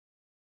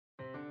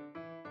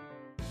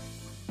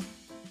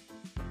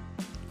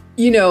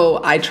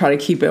I try to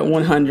keep it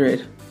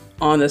 100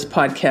 on this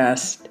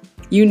podcast.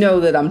 You know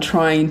that I'm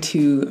trying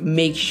to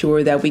make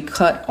sure that we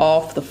cut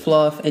off the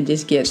fluff and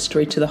just get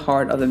straight to the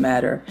heart of the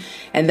matter.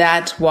 And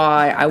that's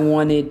why I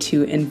wanted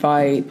to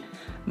invite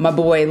my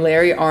boy,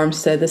 Larry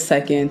Armstead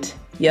II.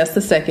 Yes,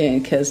 the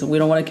second, because we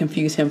don't want to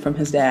confuse him from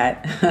his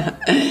dad.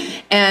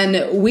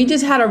 And we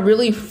just had a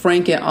really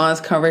frank and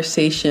honest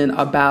conversation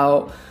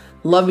about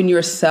loving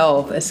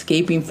yourself,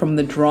 escaping from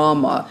the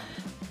drama,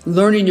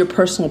 learning your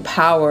personal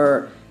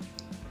power,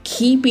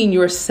 keeping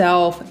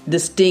yourself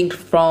distinct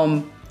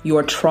from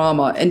your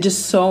trauma, and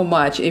just so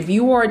much. If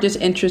you are just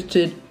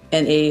interested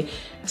in a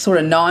sort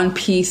of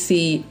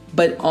non-PC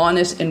but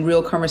honest and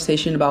real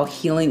conversation about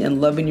healing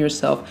and loving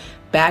yourself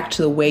back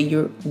to the way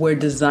you were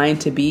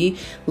designed to be,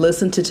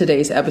 listen to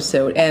today's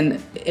episode.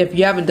 And if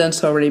you haven't done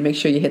so already, make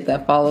sure you hit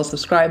that follow,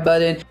 subscribe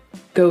button.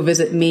 Go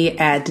visit me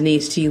at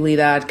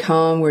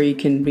deniseglee.com, where you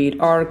can read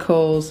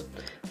articles,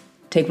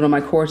 take one of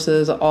my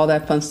courses, all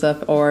that fun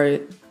stuff, or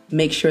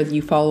make sure that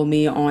you follow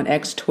me on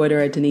X, Twitter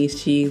at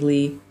Denise G.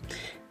 Lee.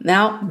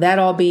 Now, that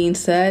all being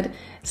said,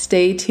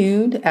 stay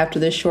tuned after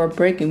this short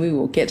break and we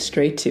will get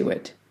straight to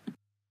it.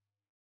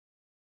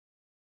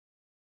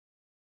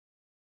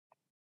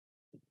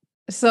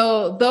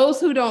 So those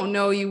who don't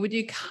know you, would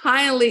you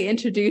kindly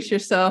introduce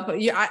yourself?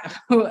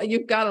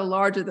 You've got a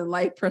larger than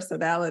life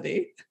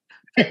personality.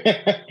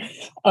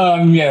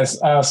 Yes.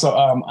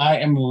 So I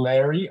am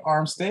Larry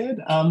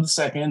Armstead.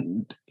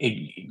 Second.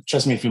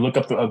 Trust me, if you look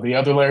up the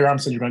other Larry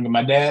Armstead, you're going to get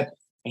my dad,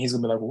 and he's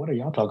going to be like, well, what are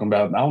y'all talking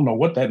about? I don't know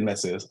what that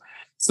mess is.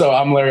 So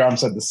I'm Larry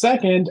Armstead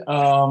II,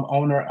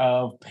 owner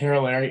of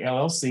Paralarry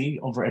LLC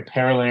over at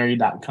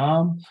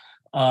paralarry.com.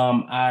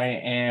 I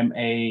am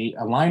a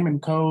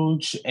alignment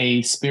coach,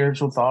 a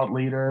spiritual thought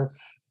leader,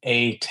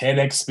 a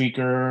TEDx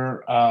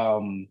speaker,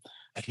 a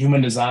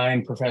human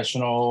design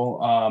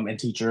professional, and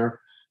teacher.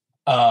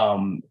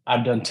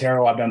 I've done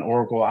tarot, I've done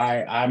oracle.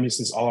 I'm just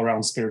this all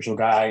around spiritual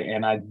guy,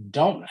 and I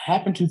don't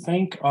happen to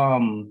think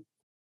the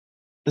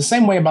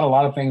same way about a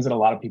lot of things that a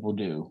lot of people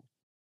do.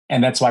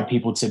 And that's why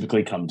people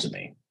typically come to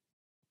me.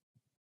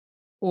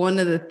 One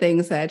of the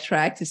things that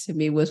attracted to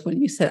me was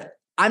when you said,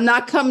 I'm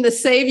not coming to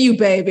save you,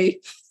 baby.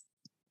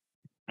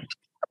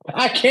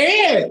 I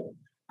can't.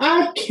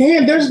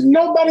 There's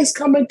nobody's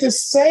coming to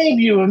save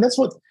you. And that's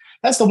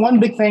the one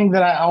big thing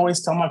that I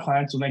always tell my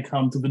clients when they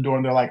come through the door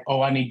and they're like,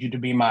 oh, I need you to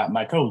be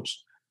my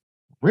coach.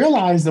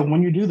 Realize that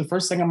when you do, the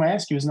first thing I'm going to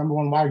ask you is, number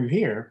one, why are you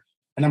here?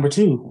 And number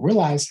two,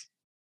 realize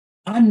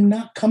I'm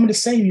not coming to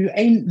save you.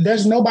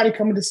 There's nobody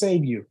coming to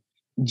save you.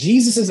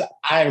 Jesus is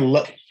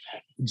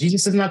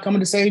not coming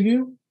to save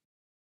you.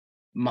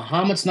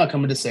 Muhammad's not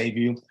coming to save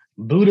you.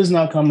 Buddha's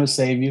not coming to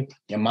save you.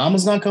 Your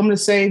mama's not coming to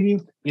save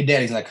you. Your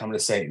daddy's not coming to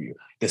save you.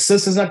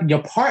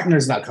 Your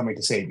partner's not coming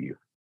to save you.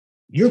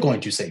 You're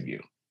going to save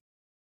you.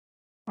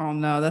 Oh,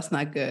 no, that's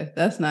not good.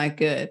 That's not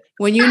good.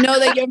 When you know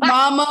that your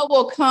mama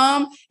will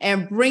come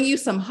and bring you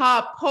some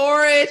hot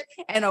porridge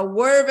and a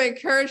word of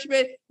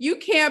encouragement, you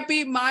can't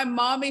be my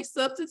mommy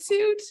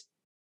substitute.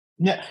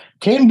 Yeah,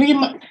 can't be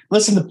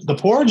listen, the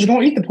porridge, you're going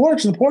to eat the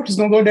porridge, and the porridge is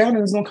going to go down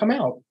and it's going to come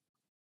out.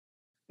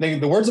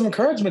 The words of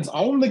encouragement is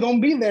only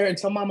going to be there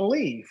until mama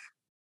leave.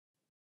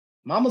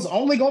 Mama's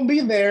only going to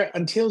be there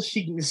until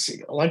she,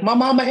 like my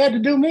mama had to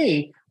do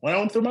me when I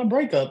went through my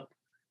breakup.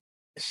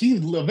 She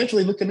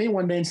eventually looked at me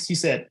one day and she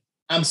said,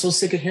 I'm so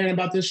sick of hearing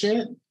about this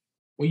shit.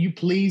 Will you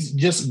please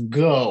just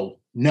go?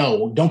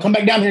 No, don't come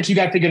back down here until you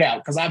got to figure it out,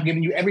 because I've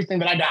given you everything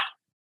that I got.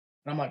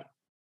 And I'm like,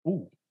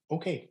 ooh,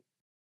 okay.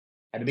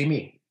 Had to be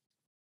me.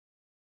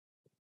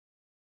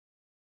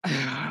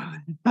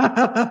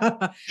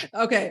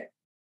 Okay.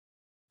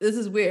 This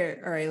is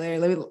weird. All right,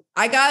 Larry,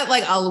 I got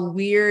like a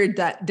weird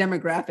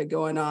demographic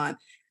going on.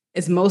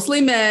 It's mostly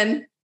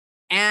men,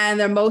 and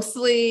they're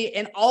mostly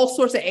in all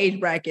sorts of age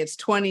brackets,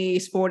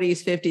 20s,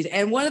 40s, 50s.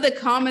 And one of the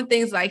common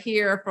things that I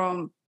hear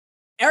from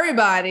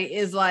everybody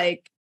is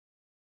like,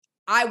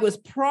 I was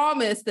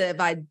promised that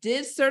if I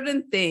did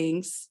certain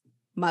things,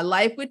 my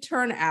life would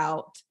turn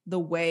out the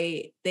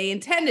way they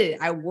intended.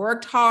 I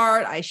worked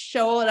hard. I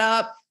showed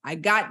up. I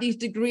got these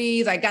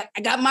degrees. I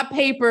got my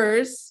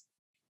papers,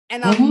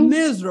 and I'm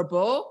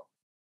miserable.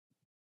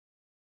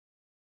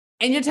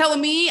 And you're telling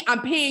me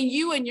I'm paying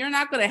you and you're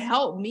not going to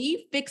help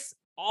me fix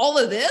all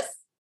of this?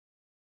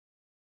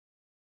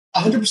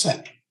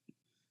 100%.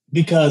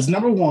 Because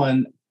number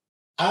one,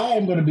 I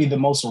am going to be the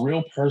most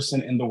real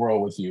person in the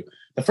world with you.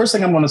 The first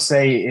thing I'm going to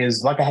say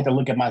is, like, I had to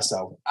look at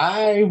myself.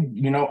 I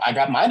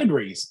got my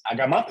degrees. I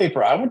got my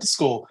paper. I went to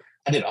school.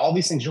 I did all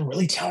these things. You're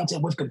really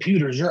talented with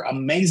computers. You're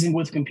amazing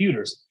with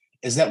computers.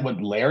 Is that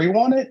what Larry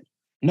wanted?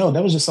 No,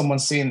 that was just someone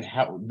seeing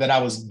that I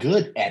was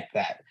good at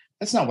that.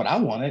 That's not what I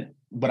wanted.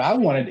 What I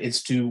wanted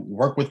is to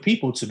work with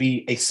people, to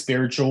be a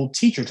spiritual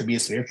teacher, to be a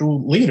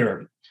spiritual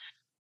leader.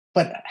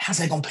 But how's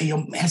that going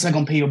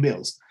to pay your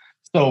bills?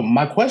 So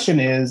my question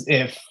is,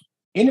 if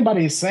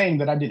anybody is saying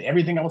that I did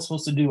everything I was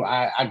supposed to do,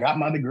 I got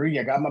my degree,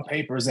 I got my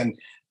papers, and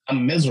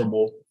I'm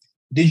miserable,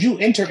 did you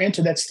enter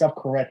into that stuff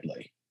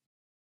correctly?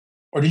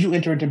 Or did you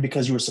enter into it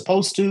because you were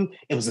supposed to?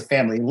 It was a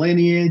family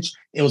lineage.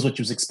 It was what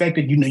you was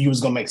expected. You knew you was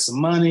going to make some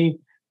money.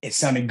 It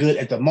sounded good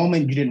at the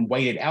moment. You didn't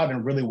weigh it out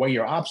and really weigh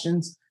your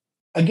options.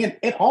 Again,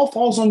 it all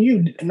falls on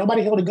you.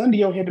 Nobody held a gun to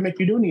your head to make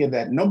you do any of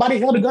that. Nobody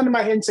held a gun to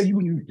my head and said,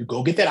 you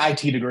go get that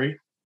IT degree.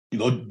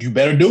 You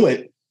better do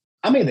it.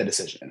 I made that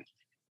decision.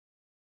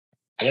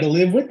 I got to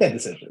live with that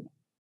decision.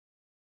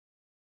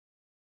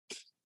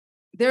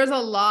 There's a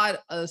lot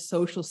of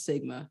social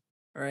stigma,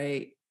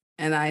 right?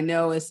 And I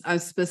know I'm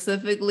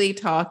specifically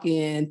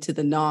talking to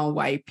the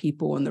non-white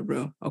people in the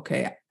room.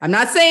 Okay. I'm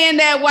not saying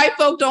that white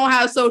folk don't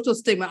have social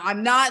stigma.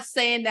 I'm not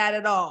saying that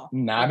at all.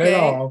 Not at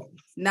all.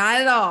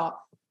 Not at all.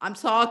 I'm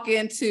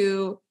talking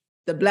to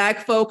the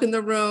Black folk in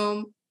the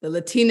room, the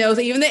Latinos,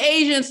 even the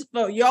Asians,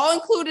 y'all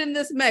included in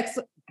this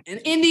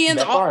and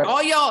Indians,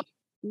 all y'all,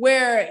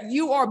 where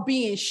you are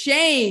being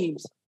shamed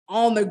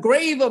on the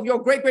grave of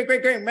your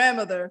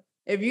great-great-great-great-grandmother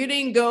if you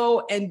didn't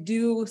go and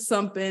do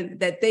something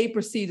that they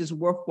perceive as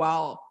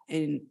worthwhile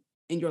in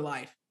your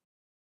life.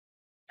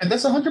 And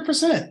that's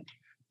 100%.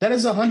 That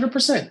is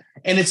 100%.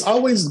 And it's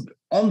always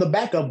on the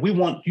back of, we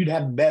want you to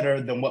have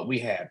better than what we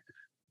have.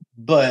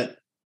 But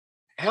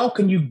how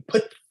can you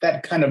put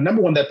that kind of,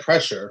 number one, that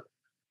pressure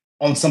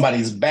on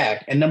somebody's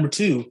back? And number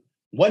two,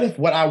 what if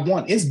what I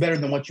want is better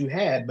than what you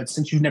had, but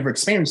since you've never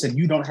experienced it,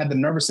 you don't have the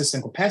nervous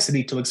system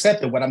capacity to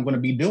accept that what I'm going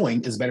to be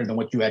doing is better than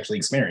what you actually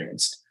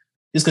experienced.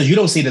 Just because you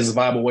don't see it as a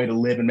viable way to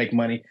live and make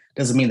money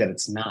doesn't mean that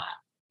it's not.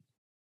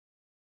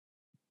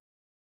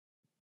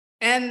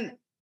 And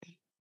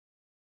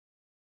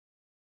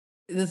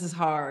this is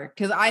hard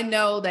because I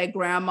know that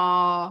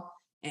grandma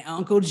and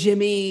Uncle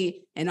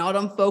Jimmy and all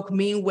them folk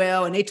mean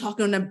well, and they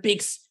talking in a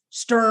big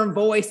stern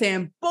voice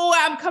saying, boy,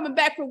 I'm coming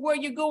back from where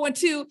you're going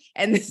to.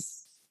 And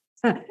this,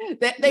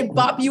 that they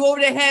bop you over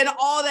the head,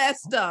 all that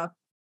stuff.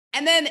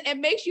 And then it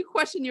makes you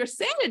question your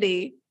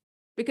sanity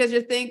because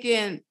you're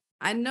thinking,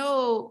 I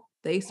know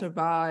they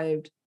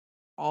survived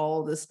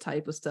all this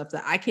type of stuff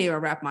that I can't even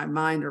wrap my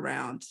mind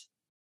around.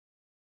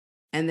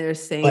 And they're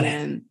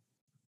saying,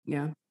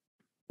 yeah.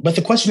 But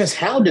the question is,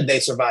 how did they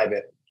survive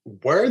it?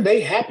 Were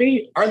they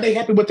happy? Are they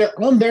happy with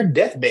on their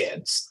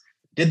deathbeds?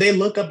 Did they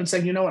look up and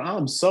say, you know what,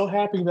 I'm so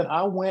happy that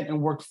I went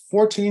and worked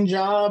 14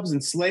 jobs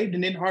and slaved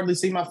and didn't hardly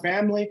see my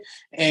family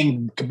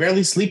and could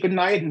barely sleep at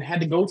night and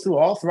had to go through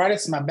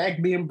arthritis and my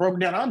back being broken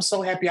down. I'm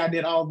so happy I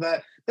did all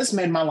that. This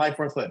made my life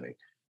worth living.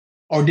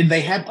 Or did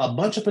they have a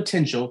bunch of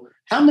potential?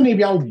 How many of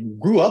y'all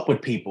grew up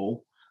with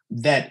people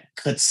that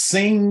could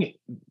sing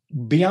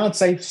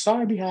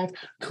Beyonce,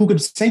 who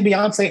could sing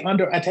Beyonce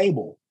under a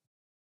table,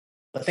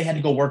 but they had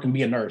to go work and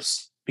be a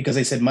nurse because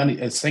they said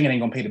singing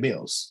ain't gonna pay the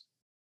bills.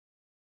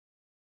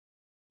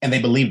 And they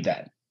believed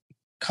that.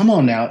 Come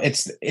on now,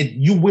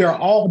 we are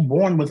all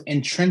born with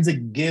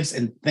intrinsic gifts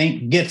and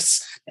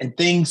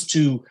things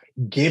to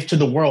give to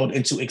the world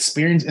and to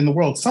experience in the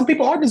world. Some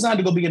people are designed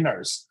to go be a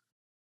nurse.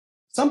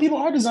 Some people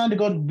are designed to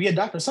go be a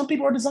doctor. Some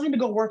people are designed to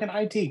go work in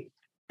IT.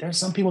 There are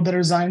some people that are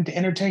designed to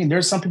entertain. There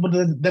are some people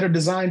that are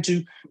designed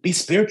to be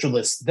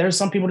spiritualists. There are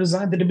some people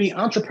designed to be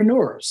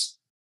entrepreneurs.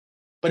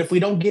 But if we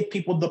don't give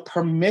people the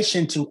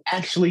permission to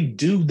actually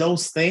do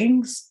those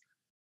things,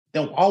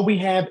 then all we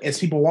have is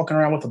people walking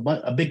around with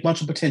a big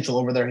bunch of potential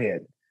over their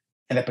head.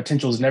 And that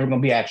potential is never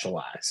going to be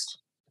actualized.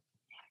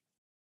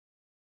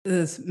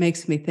 This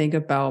makes me think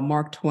about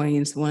Mark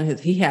Twain's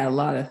he had a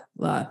lot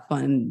of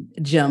fun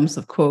gems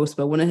of quotes,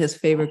 but one of his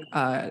favorite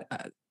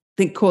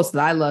quotes that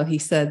I love, he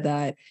said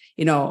that,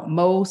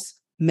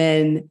 most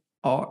men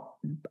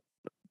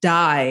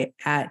die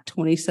at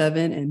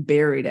 27 and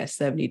buried at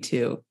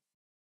 72.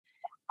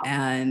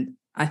 And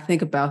I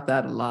think about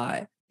that a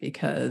lot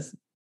because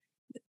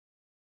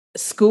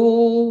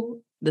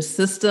school, the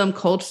system,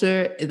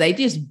 culture, they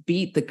just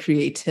beat the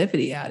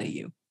creativity out of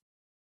you.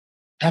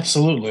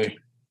 Absolutely.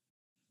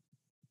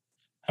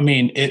 I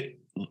mean,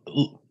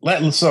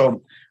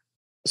 so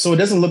it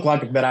doesn't look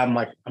like that I'm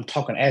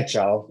talking at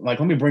y'all. Like,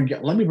 let me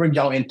bring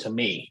y'all into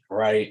me,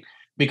 right?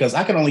 Because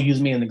I can only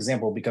use me as an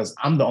example because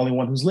I'm the only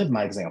one who's lived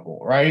my example,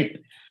 right?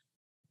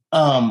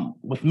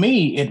 With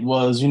me, it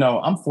was,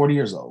 I'm 40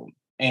 years old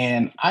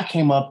and I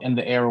came up in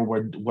the era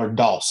where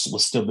DOS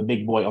was still the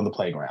big boy on the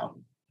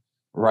playground,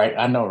 right?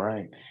 I know,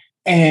 right?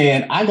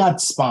 And I got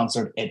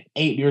sponsored at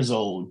 8 years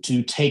old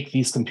to take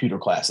these computer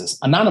classes,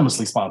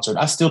 anonymously sponsored.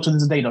 I still to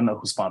this day don't know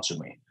who sponsored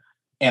me.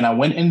 And I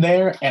went in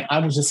there and I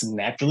was just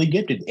naturally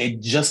gifted. It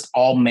just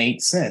all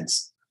made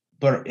sense.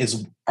 But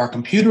are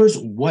computers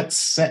what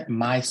set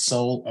my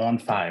soul on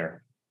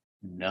fire?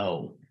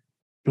 No.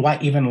 Do I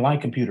even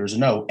like computers?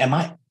 No. Am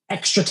I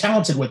extra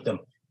talented with them?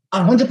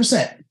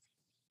 100%.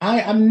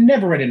 I've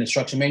never read an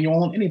instruction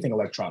manual on anything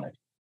electronic.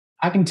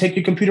 I can take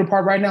your computer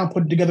part right now and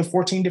put it together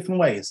 14 different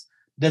ways.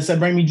 Does that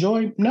bring me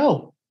joy?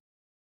 No.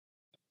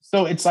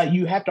 So it's like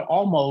you have to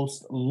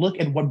almost look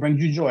at what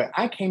brings you joy.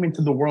 I came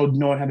into the world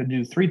knowing how to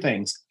do three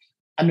things.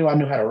 I knew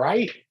how to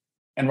write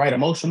and write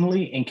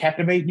emotionally and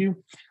captivate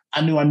you.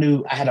 I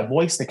knew I had a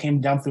voice that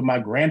came down through my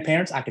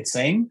grandparents. I could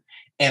sing.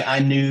 And I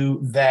knew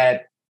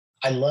that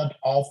I loved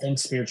all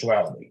things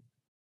spirituality.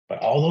 But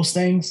all those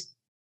things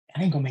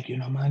it ain't gonna make you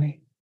no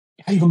money.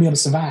 How you gonna be able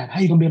to survive? How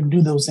you gonna be able to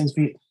do those things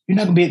for you? You're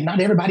not gonna be. Not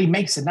everybody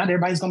makes it. Not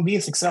everybody's gonna be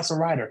a successful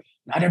writer.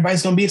 Not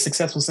everybody's gonna be a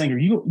successful singer.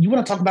 You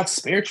want to talk about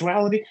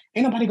spirituality?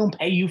 Ain't nobody gonna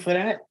pay you for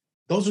that.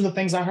 Those are the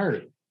things I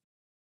heard.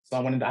 So I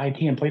went into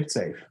IT and played it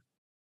safe.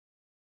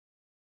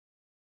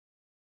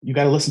 You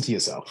got to listen to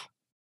yourself.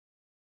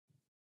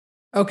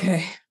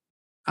 Okay.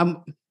 I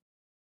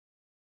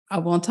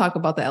won't talk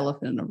about the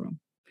elephant in the room.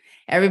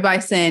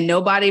 Everybody's saying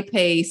nobody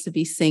pays to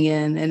be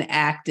singing and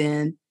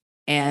acting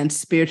and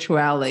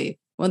spirituality.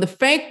 Well, the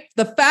fact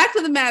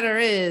of the matter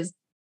is,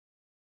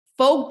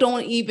 folk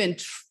don't even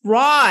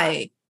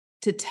try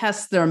to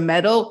test their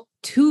mettle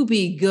to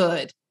be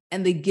good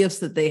and the gifts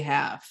that they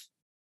have.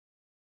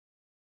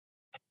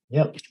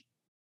 Yep.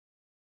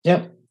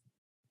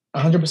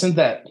 100%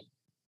 that.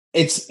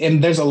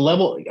 And there's a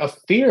level of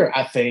fear,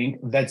 I think,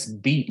 that's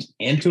beat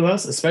into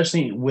us,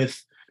 especially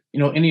with,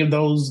 any of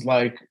those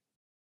like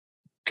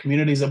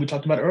communities that we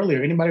talked about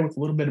earlier. Anybody with a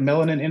little bit of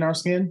melanin in our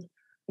skin,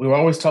 we were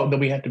always taught that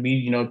we have to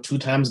be, 2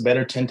 times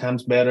better, 10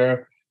 times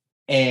better.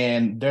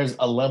 And there's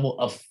a level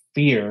of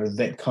fear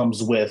that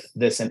comes with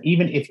this. And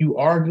even if you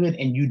are good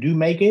and you do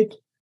make it,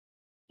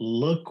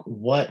 look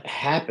what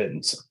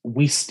happens.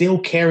 We still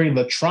carry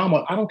the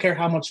trauma. I don't care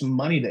how much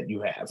money that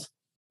you have.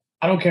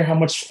 I don't care how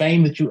much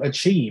fame that you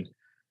achieve.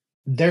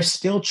 There's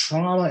still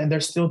trauma and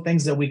there's still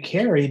things that we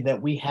carry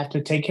that we have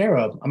to take care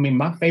of. I mean,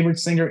 my favorite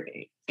singer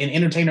and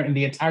entertainer in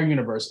the entire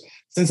universe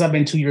since I've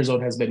been 2 years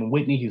old has been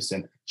Whitney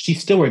Houston. She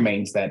still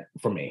remains that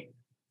for me.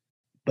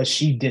 But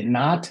she did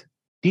not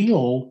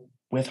deal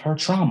with her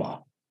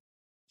trauma.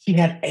 She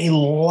had a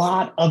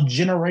lot of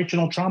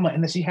generational trauma,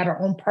 and then she had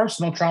her own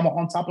personal trauma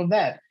on top of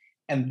that.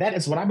 And that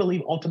is what I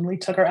believe ultimately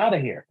took her out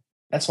of here.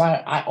 That's why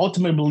I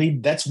ultimately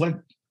believe that's what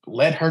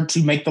led her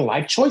to make the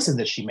life choices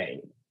that she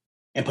made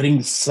and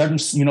putting certain,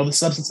 the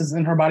substances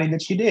in her body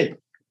that she did,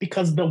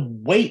 because the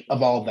weight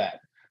of all that.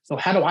 So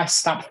how do I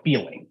stop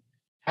feeling?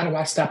 How do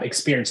I stop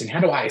experiencing? How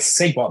do I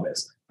escape all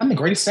this? I'm the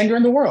greatest singer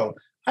in the world.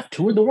 I've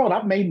toured the world.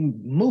 I've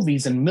made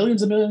movies and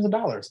millions of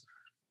dollars.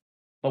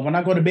 But when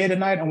I go to bed at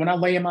night and when I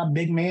lay in my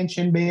big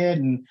mansion bed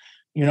and,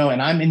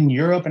 and I'm in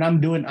Europe and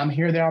I'm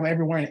here, there, I'm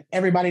everywhere, and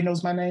everybody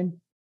knows my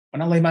name.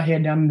 When I lay my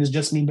head down and it's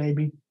just me,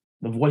 baby,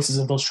 the voices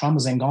of those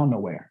traumas ain't gone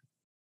nowhere.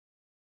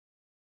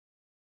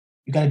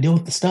 You got to deal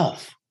with the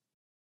stuff.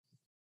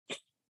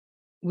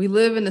 We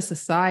live in a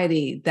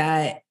society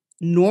that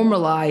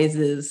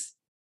normalizes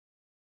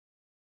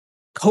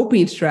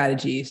coping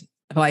strategies.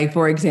 Like,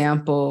 for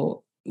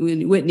example,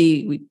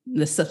 Whitney,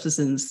 the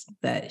substances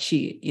that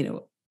she,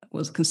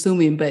 was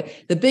consuming, but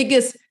the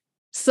biggest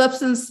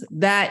substance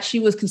that she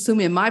was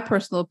consuming, in my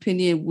personal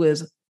opinion,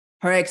 was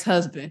her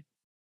ex-husband.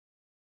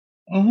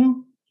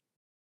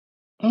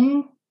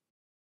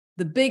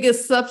 The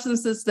biggest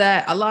substances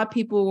that a lot of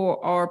people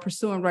are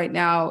pursuing right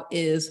now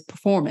is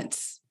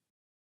performance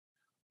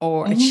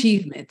or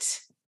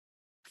achievement,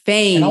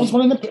 fame. And I was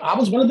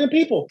one of them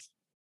people.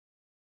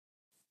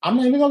 I'm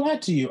not even gonna lie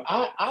to you.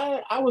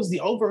 I was the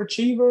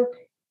overachiever.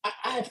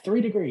 I have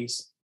 3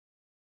 degrees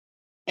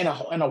and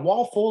a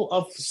wall full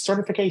of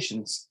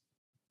certifications.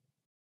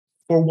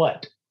 For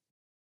what?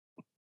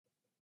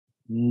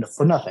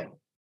 For nothing.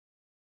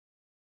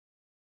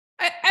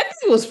 I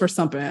think it was for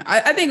something.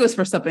 I think it was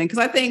for something, because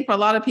I think for a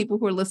lot of people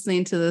who are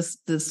listening to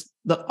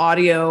the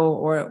audio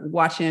or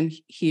watching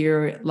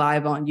here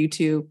live on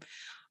YouTube,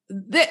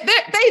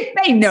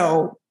 they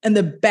know in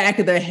the back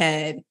of their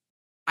head,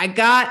 I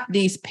got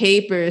these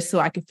papers so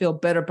I could feel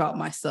better about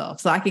myself,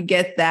 so I could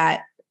get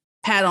that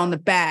pat on the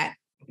back,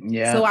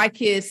 so I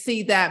could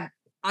see that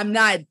I'm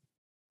not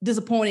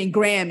disappointing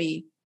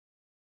Grammy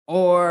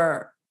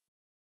or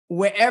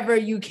wherever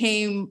you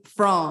came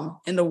from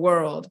in the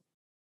world,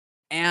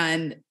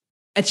 and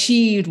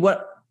achieved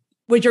what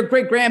your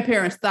great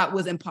grandparents thought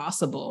was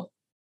impossible.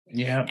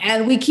 Yeah.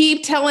 And we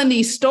keep telling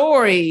these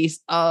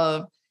stories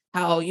of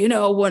how,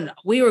 when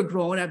we were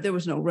growing up, there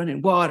was no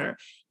running water,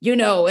 in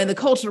the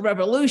Cultural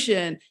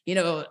Revolution,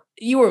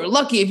 you were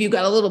lucky if you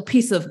got a little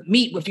piece of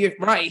meat with your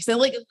rice.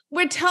 And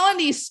we're telling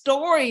these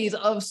stories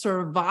of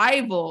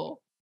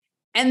survival.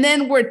 And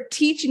then we're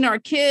teaching our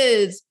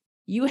kids,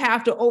 you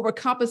have to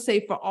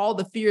overcompensate for all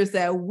the fears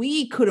that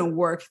we couldn't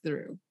work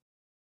through.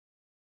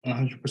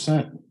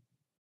 100%.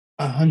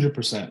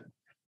 100%.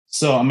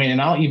 So,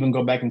 and I'll even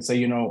go back and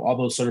say, all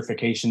those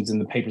certifications and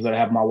the papers that I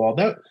have on my wall,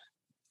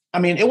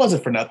 it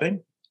wasn't for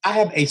nothing. I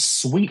have a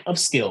suite of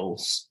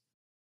skills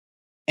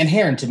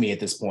inherent to me at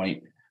this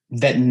point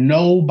that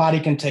nobody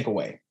can take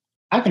away.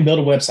 I can build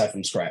a website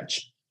from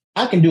scratch.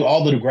 I can do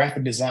all the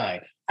graphic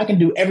design. I can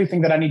do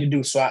everything that I need to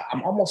do. So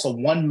I'm almost a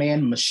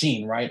one-man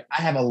machine, right?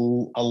 I have a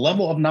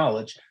level of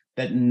knowledge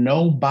that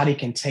nobody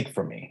can take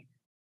from me.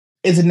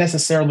 Is it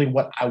necessarily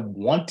what I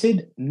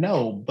wanted?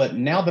 No. But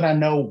now that I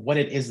know what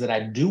it is that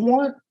I do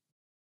want,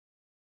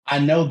 I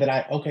know that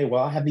I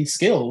have these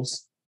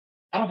skills.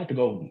 I don't have to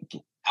go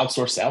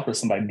outsource out for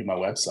somebody to do my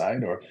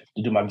website or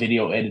to do my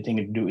video editing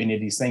and do any of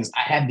these things.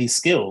 I have these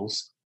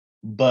skills,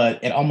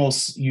 but I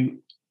almost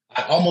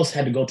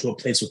had to go to a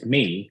place with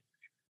me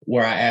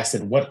where I asked,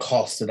 at what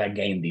cost did I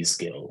gain these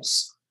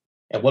skills?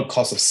 At what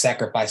cost of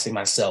sacrificing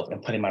myself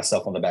and putting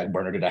myself on the back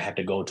burner did I have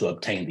to go to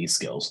obtain these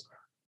skills?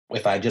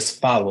 If I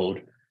just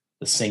followed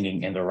the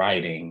singing and the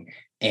writing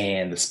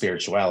and the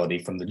spirituality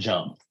from the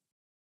jump,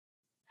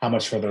 how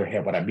much further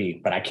ahead would I be?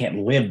 But I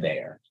can't live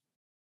there.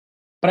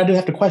 But I do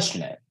have to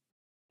question it.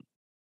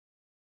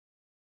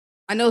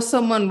 I know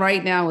someone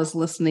right now is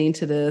listening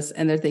to this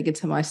and they're thinking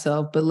to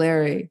myself, but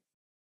Larry,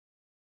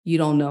 you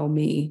don't know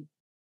me.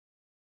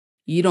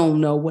 You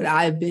don't know what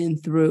I've been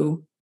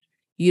through.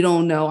 You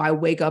don't know I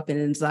wake up in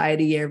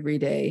anxiety every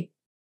day.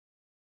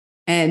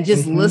 And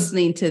just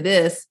listening to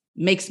this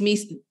makes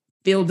me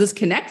feel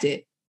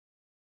disconnected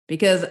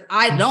because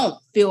I don't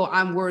feel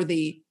I'm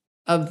worthy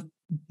of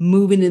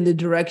moving in the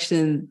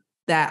direction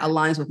that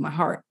aligns with my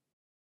heart.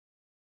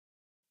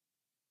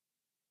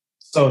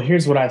 So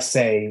here's what I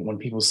say when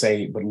people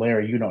say, but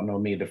Larry, you don't know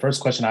me. The first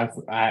question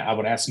I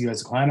would ask you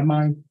as a client of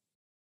mine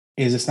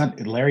is, it's not,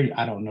 Larry,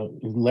 I don't know.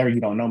 Larry,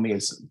 you don't know me.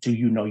 It's, do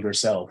you know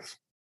yourself?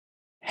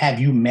 Have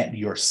you met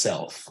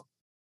yourself?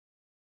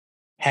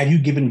 Have you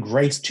given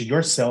grace to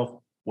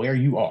yourself where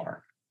you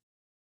are?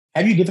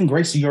 Have you given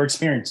grace to your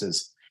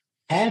experiences?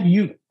 Have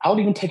you, I would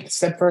even take it a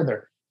step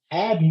further.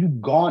 Have you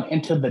gone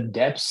into the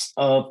depths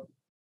of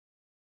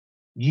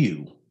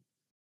you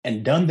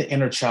and done the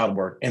inner child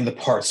work and the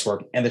parts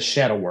work and the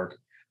shadow work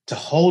to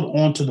hold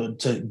on to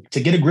to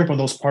get a grip of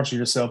those parts of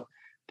yourself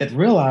that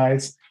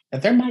realize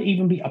that there might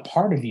even be a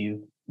part of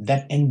you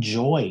that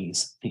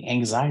enjoys the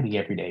anxiety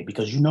every day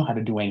because you know how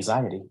to do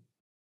anxiety.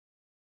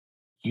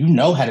 You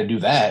know how to do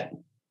that.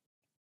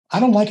 I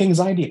don't like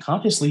anxiety.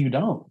 Consciously, you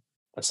don't.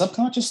 But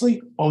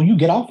subconsciously, oh, you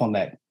get off on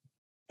that.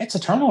 It's a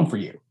turn on for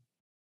you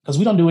because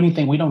we don't do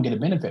anything we don't get a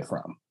benefit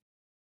from.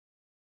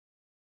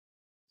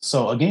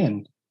 So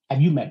again,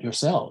 have you met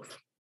yourself?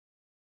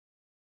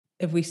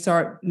 If we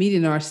start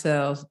meeting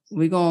ourselves,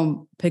 we're going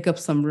to pick up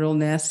some real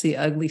nasty,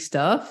 ugly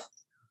stuff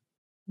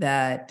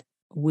that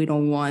we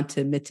don't want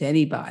to admit to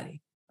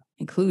anybody,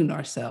 including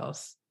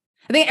ourselves.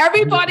 I think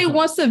everybody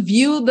wants to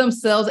view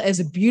themselves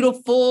as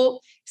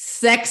beautiful,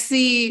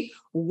 sexy,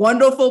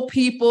 wonderful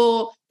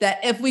people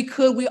that if we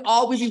could, we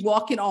always be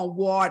walking on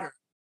water.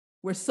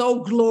 We're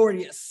so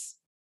glorious.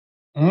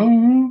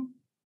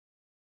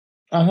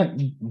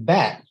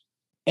 That.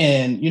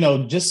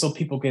 And, just so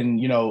people can,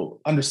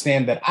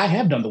 understand that I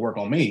have done the work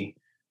on me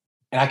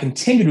and I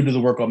continue to do the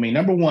work on me.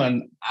 Number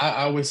one,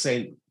 I always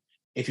say,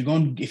 if you're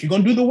going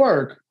to do the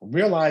work,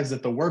 realize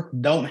that the work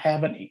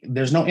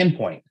there's no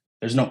endpoint.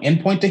 There's no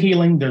endpoint to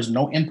healing. There's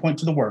no endpoint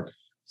to the work.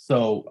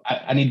 So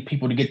I need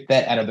people to get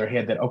that out of their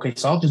head that, okay,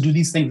 so I'll just do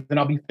these things and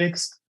I'll be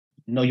fixed.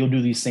 No, you'll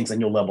do these things and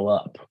you'll level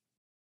up,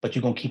 but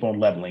you're going to keep on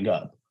leveling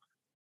up.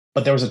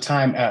 But there was a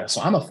time,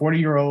 so I'm a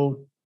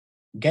 40-year-old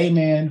gay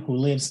man who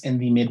lives in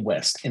the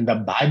Midwest, in the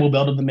Bible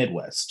Belt of the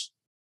Midwest.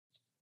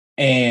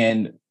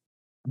 And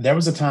there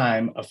was a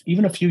time,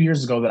 even a few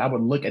years ago, that I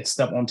would look at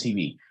stuff on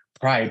TV,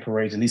 pride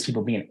parades, and these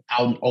people being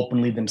out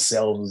openly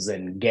themselves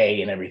and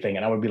gay and everything.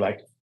 And I would be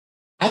like,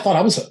 I thought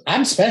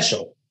I'm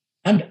special.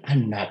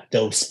 I'm not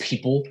those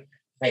people.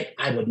 Like,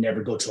 I would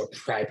never go to a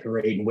pride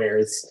parade and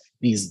wear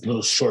these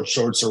little short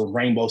shorts or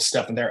rainbow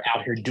stuff, and they're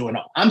out here doing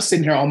it. I'm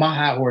sitting here on my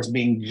high horse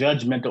being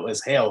judgmental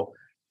as hell.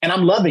 And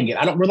I'm loving it.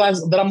 I don't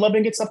realize that I'm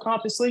loving it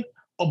subconsciously.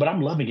 Oh, but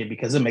I'm loving it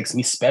because it makes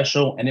me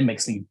special and it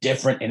makes me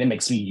different and it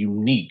makes me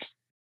unique.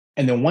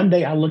 And then one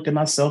day I looked at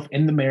myself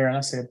in the mirror and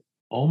I said,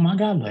 oh my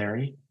God,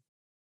 Larry,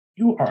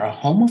 you are a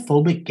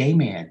homophobic gay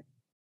man.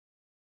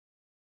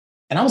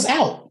 And I was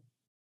out,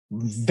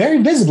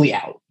 very visibly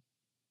out,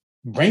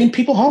 bringing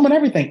people home and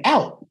everything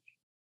out.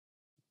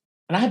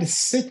 And I had to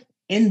sit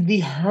in the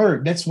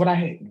hurt. That's what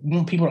I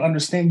want people to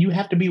understand. You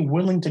have to be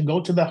willing to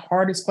go to the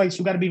hardest place.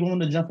 You got to be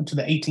willing to jump into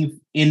the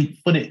 18th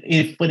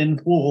foot in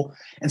the pool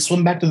and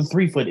swim back to the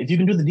 3 foot. If you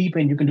can do the deep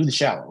end, you can do the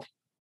shallow.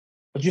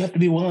 But you have to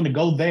be willing to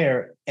go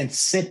there and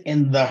sit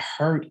in the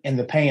hurt and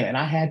the pain. And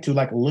I had to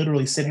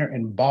literally sit here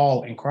and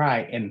bawl and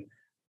cry and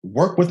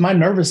work with my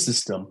nervous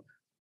system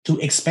to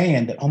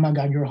expand that, oh my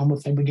God, you're a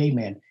homophobic gay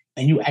man.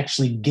 And you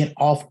actually get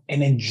off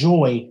and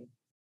enjoy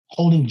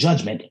holding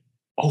judgment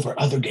over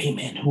other gay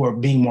men who are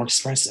being more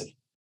expressive.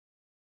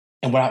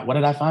 And what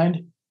did I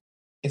find?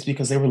 It's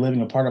because they were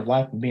living a part of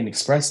life of being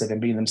expressive and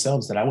being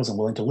themselves that I wasn't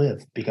willing to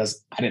live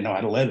because I didn't know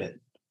how to live it.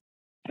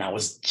 And I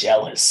was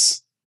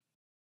jealous.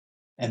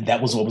 And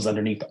that was what was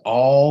underneath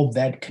all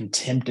that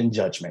contempt and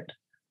judgment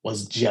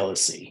was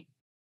jealousy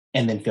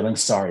and then feeling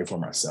sorry for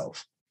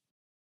myself.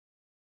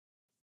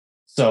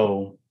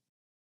 So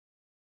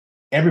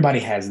everybody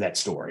has that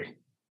story.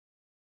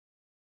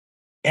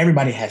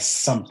 Everybody has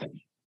something.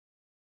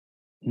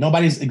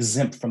 Nobody's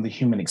exempt from the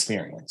human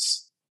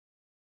experience.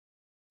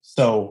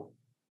 So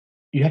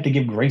you have to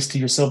give grace to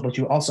yourself, but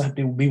you also have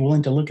to be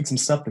willing to look at some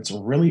stuff that's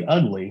really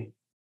ugly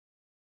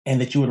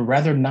and that you would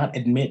rather not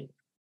admit.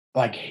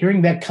 Like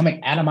hearing that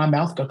coming out of my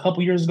mouth a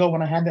couple years ago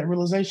when I had that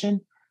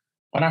realization,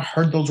 when I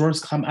heard those words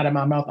come out of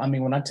my mouth, I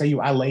mean, when I tell you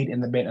I laid in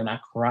the bed and I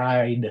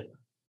cried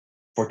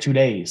for 2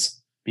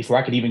 days before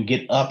I could even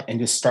get up and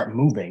just start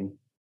moving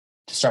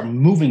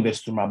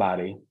this through my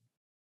body.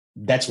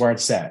 That's where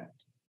it's at.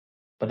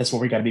 But that's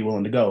where we got to be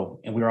willing to go.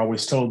 And we were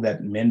always told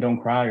that men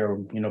don't cry, or,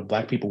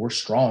 Black people were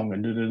strong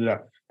and da, da, da.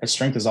 That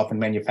strength is often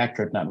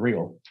manufactured, not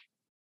real.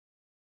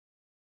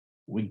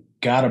 We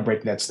got to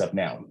break that stuff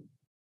down.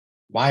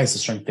 Why is the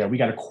strength there? We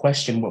got to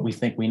question what we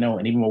think we know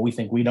and even what we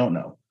think we don't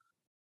know.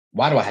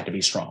 Why do I have to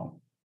be strong?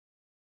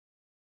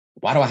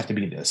 Why do I have to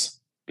be this?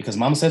 Because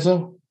mama said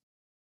so?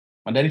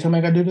 My daddy told me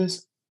I got to do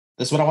this?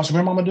 This is what I watched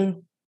grandmama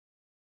do?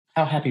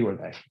 How happy were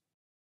they?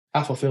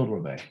 How fulfilled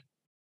were they?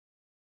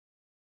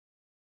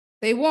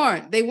 They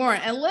weren't.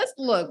 And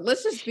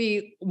let's just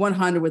be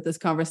 100 with this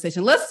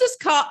conversation. Let's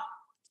just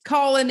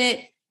calling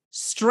it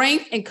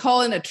strength and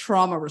calling it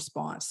trauma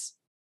response.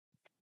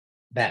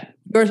 That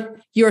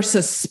your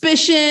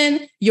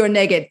suspicion, your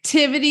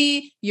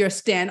negativity, your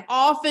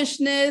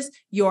standoffishness,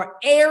 your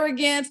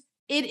arrogance,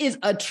 it is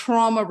a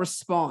trauma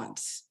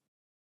response.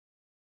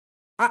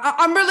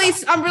 I'm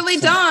really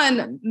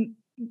done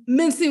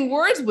mincing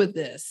words with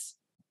this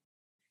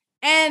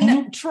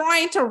and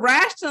trying to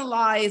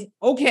rationalize.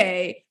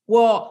 Okay,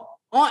 well,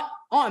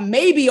 Aunt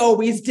Maybe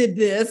always did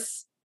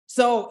this,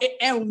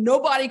 and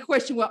nobody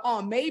questioned what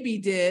Aunt Maybe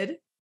did.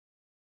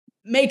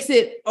 Makes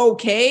it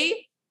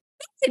okay.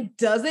 It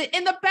doesn't.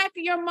 In the back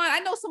of your mind, I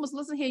know someone's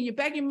listening here. In your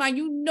back of your mind,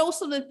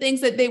 some of the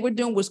things that they were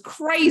doing was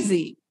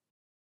crazy.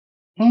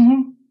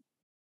 Mm-hmm.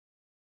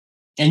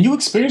 And you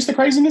experienced the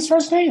craziness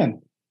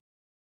firsthand.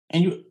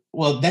 And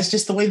that's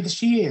just the way that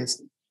she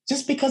is.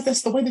 Just because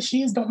that's the way that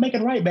she is, don't make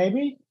it right,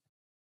 baby.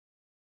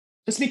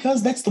 Just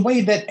because that's the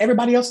way that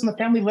everybody else in the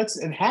family lets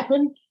it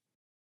happen,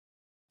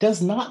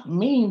 does not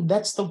mean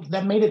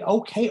that made it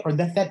okay or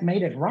that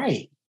made it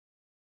right.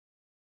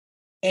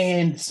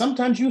 And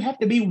sometimes you have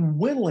to be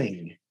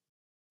willing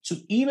to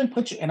even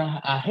and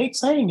I hate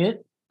saying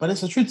it, but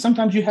it's the truth.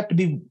 Sometimes you have to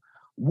be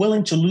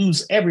willing to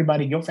lose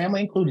everybody, your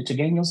family included, to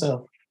gain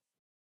yourself.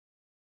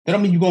 That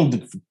don't mean you're going to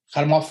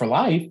cut them off for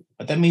life,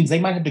 but that means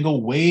they might have to go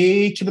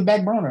way to the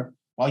back burner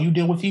while you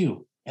deal with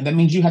you. And that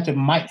means you're going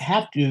to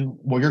have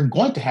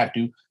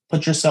to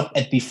put yourself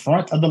at the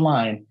front of the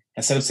line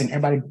instead of saying,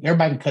 everybody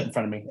can cut in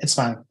front of me. It's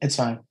fine. It's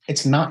fine.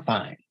 It's not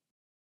fine.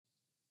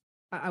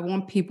 I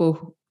want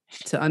people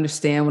to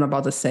understand what I'm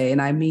about to say,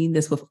 and I mean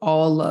this with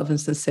all love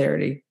and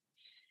sincerity.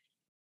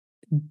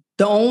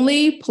 The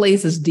only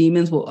places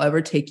demons will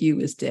ever take you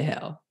is to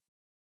hell.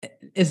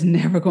 It's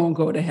never going to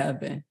go to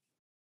heaven.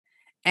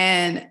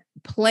 And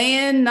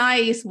playing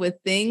nice with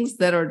things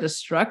that are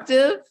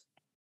destructive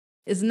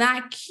is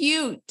not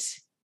cute.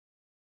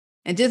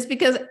 And just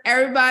because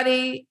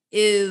everybody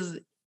is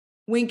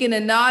winking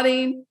and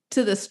nodding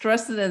to the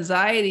stress and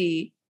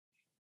anxiety,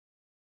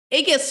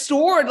 it gets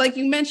stored, like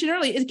you mentioned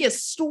earlier, it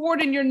gets stored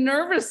in your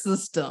nervous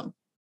system.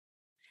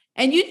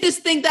 And you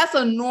just think that's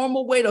a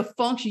normal way to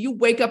function. You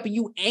wake up and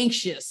you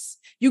anxious.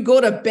 You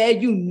go to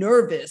bed, you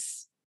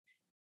nervous.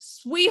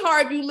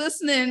 Sweetheart, you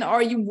listening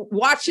or you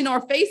watching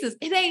our faces,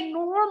 it ain't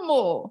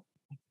normal.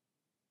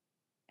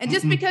 And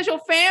just because your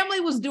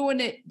family was doing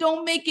it,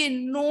 don't make it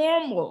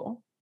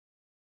normal.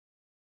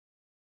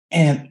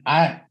 And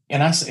I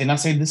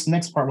say this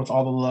next part with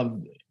all the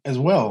love as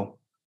well.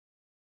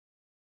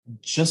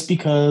 Just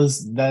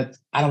because that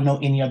I don't know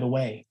any other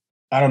way.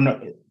 I don't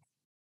know.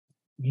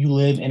 You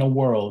live in a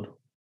world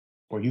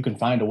where you can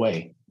find a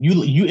way.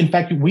 In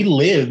fact, we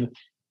live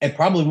at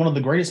probably one of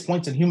the greatest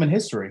points in human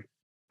history,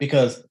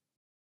 because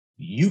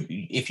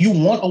if you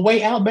want a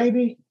way out,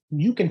 baby,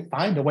 you can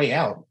find a way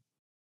out.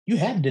 You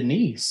have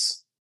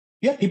Denise.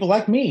 You have people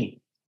like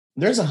me.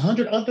 There's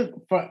 100 other,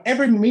 for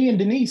every me and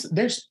Denise,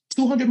 there's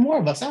 200 more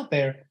of us out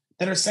there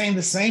that are saying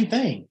the same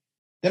thing,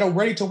 that are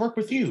ready to work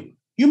with you.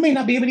 You may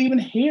not be able to even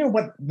hear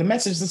what the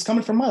message that's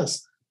coming from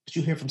us, but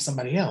you hear from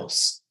somebody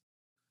else.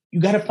 You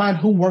got to find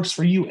who works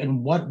for you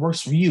and what works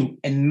for you,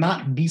 and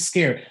not be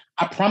scared.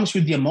 I promise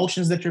you, the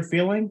emotions that you're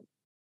feeling,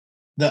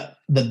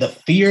 the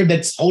fear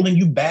that's holding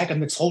you back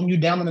and that's holding you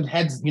down, and it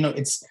has,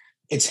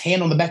 its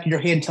hand on the back of your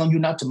head telling you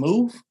not to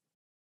move.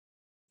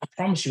 I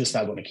promise you, it's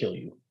not going to kill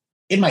you.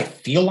 It might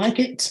feel like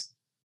it.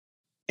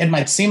 It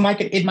might seem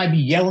like it. It might be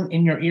yelling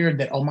in your ear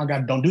that, oh my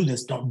God, don't do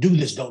this, don't do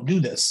this, don't do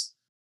this.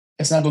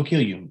 It's not going to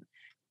kill you.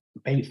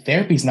 Baby,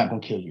 therapy is not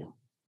going to kill you.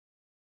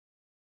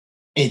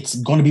 It's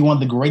going to be one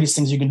of the greatest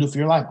things you can do for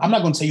your life. I'm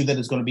not going to tell you that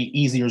it's going to be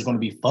easy or it's going to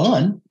be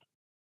fun,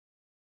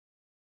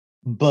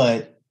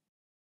 but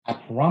I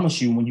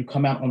promise you, when you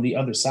come out on the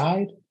other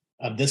side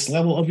of this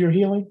level of your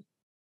healing,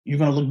 you're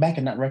going to look back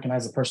and not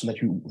recognize the person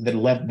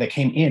that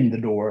came in the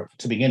door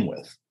to begin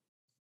with.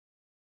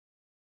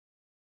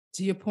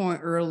 To your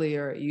point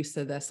earlier, you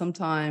said that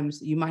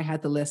sometimes you might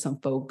have to let some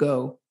folk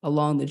go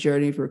along the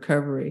journey of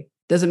recovery.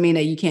 Doesn't mean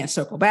that you can't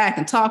circle back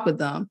and talk with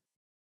them.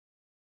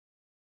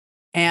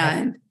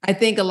 And I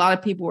think a lot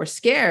of people are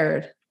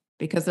scared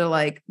because they're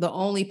like, the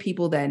only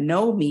people that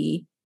know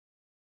me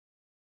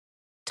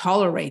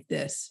tolerate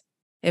this.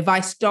 If I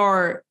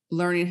start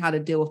learning how to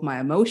deal with my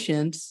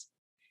emotions,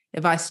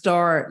 if I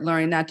start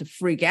learning not to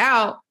freak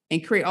out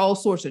and create all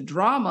sorts of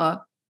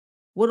drama,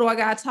 what do I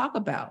got to talk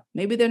about?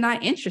 Maybe they're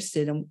not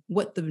interested in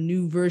what the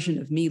new version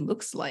of me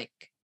looks like.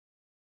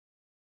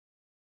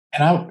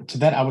 And to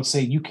that, I would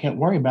say you can't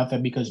worry about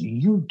that because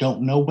you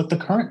don't know what the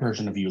current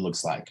version of you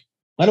looks like,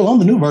 let alone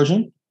the new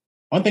version.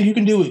 One thing you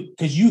can do,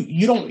 because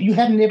you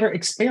have never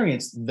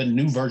experienced the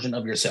new version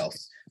of yourself.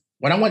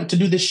 When I went to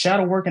do this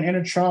shadow work and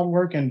inner child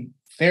work and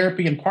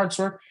therapy and parts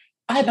work,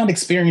 I had not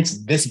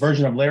experienced this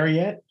version of Larry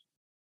yet.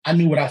 I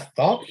knew what I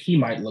thought he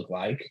might look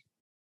like,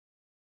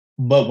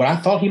 but what I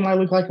thought he might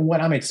look like and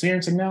what I'm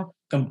experiencing now,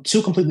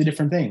 two completely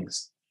different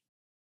things.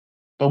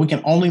 But we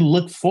can only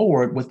look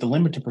forward with the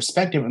limited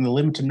perspective and the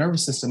limited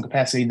nervous system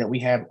capacity that we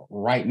have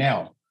right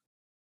now.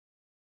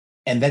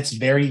 And that's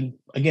very,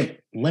 again,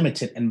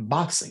 limited in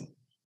boxing.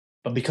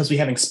 But because we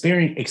haven't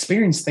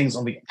experienced things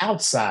on the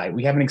outside,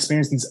 we haven't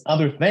experienced these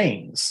other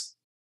things,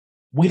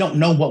 we don't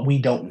know what we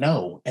don't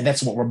know. And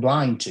that's what we're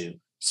blind to.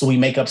 So we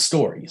make up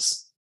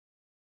stories.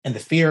 And the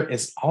fear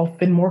is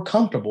often more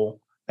comfortable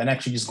than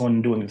actually just going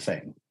and doing the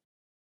thing.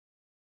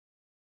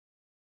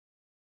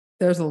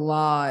 There's a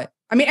lot.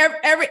 I mean,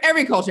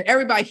 every culture,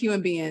 everybody,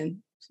 human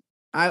being,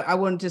 I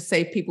wouldn't just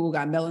say people who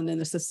got melanin in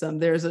the system.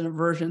 There's an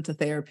aversion to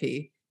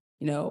therapy,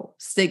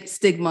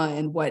 stigma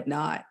and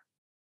whatnot.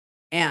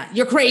 And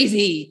you're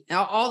crazy,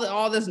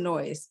 all this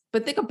noise.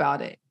 But think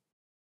about it.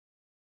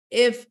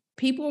 If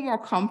people are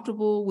more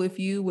comfortable with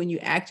you when you're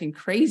acting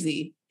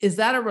crazy, is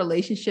that a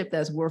relationship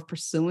that's worth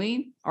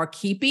pursuing or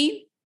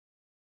keeping?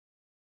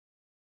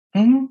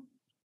 Mm-hmm.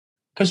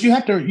 Because you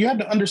have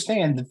to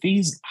understand that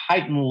these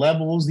heightened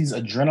levels, these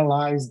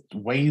adrenalized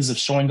ways of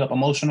showing up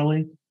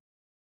emotionally,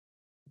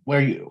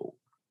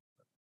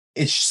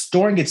 it's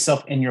storing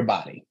itself in your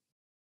body.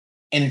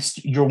 And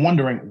you're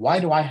wondering, why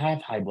do I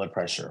have high blood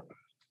pressure?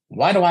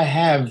 Why do I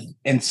have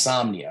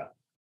insomnia?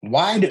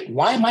 Why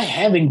am I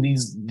having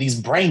these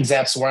brain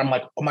zaps where I'm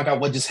like, oh my God,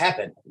 what just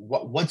happened?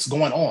 What's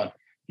going on?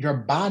 Your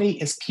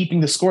body is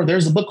keeping the score.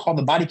 There's a book called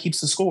The Body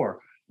Keeps the Score.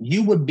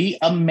 You would be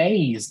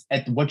amazed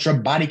at what your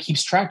body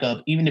keeps track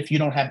of, even if you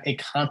don't have a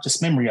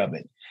conscious memory of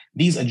it.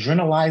 These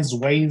adrenalized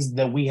ways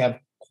that we have,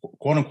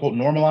 quote unquote,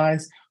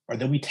 normalized, or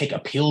that we take a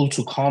pill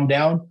to calm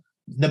down,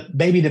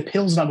 the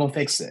pill's not going to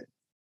fix it.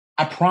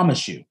 I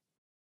promise you,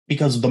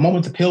 because the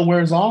moment the pill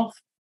wears off,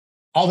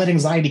 all that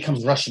anxiety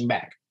comes rushing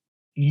back.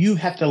 You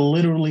have to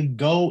literally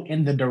go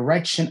in the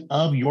direction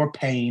of your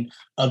pain,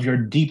 of your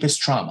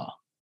deepest trauma.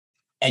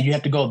 And you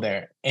have to go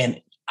there.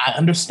 And I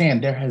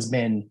understand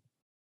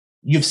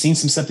you've seen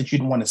some stuff that you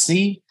didn't want to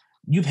see.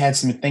 You've had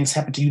some things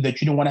happen to you that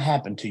you didn't want to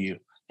happen to you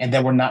and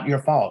that were not your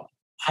fault.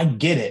 I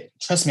get it.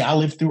 Trust me, I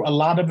lived through a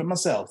lot of it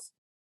myself.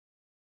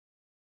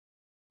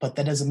 But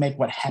that doesn't make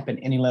what happened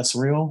any less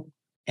real.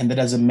 And that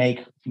doesn't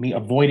make me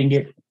avoiding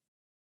it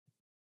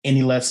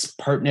any less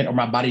pertinent or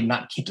my body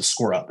not keep the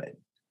score of it.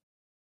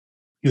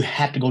 You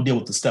have to go deal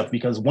with the stuff,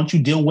 because once you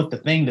deal with the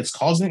thing that's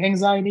causing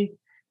anxiety,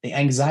 the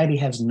anxiety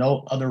has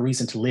no other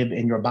reason to live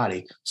in your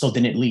body. So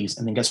then it leaves.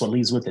 And then guess what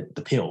leaves with it?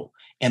 The pill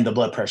and the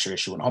blood pressure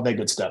issue and all that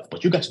good stuff.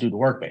 But you got to do the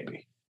work,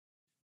 baby.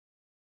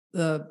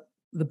 The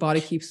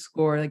Body Keeps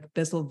Score, like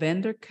Bessel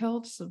van der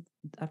Kolk. So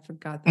I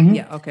forgot that. Mm-hmm.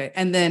 Yeah. Okay.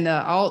 And then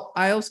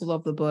I also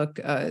love the book,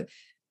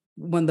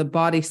 When the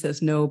Body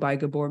Says No by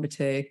Gabor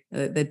Mate,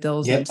 that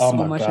delves in so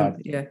much.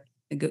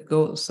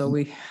 So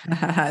we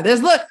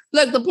there's look,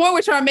 the point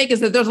we're trying to make is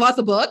that there's lots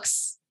of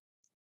books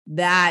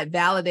that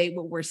validate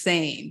what we're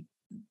saying,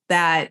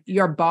 that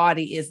your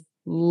body is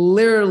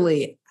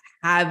literally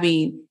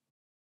having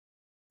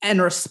in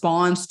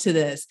response to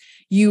this.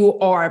 You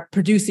are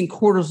producing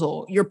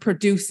cortisol, you're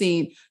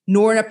producing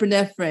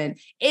norepinephrine.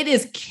 It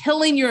is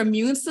killing your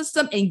immune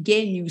system and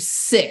getting you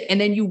sick. And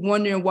then you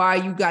wondering why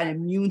you got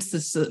immune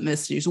system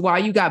issues, why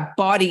you got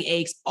body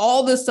aches.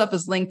 All this stuff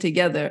is linked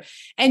together.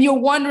 And you're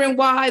wondering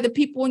why the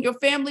people in your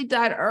family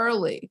died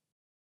early.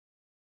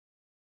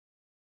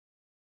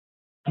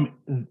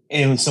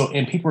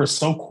 And people are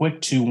so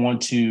quick to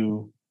want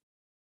to,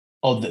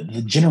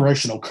 the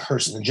generational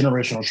curse and the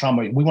generational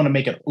trauma. We want to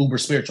make it uber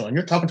spiritual. And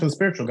you're talking to a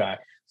spiritual guy.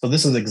 So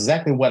this is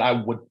exactly what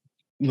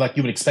you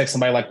would expect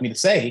somebody like me to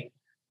say,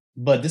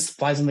 but this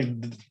flies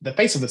in the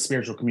face of the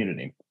spiritual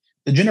community.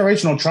 The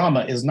generational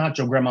trauma is not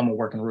your grandmama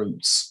working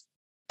roots.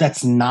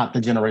 That's not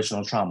the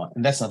generational trauma.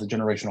 And that's not the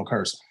generational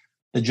curse.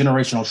 The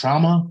generational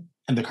trauma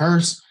and the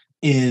curse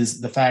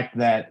is the fact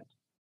that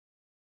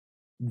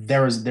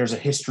there's a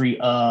history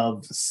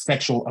of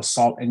sexual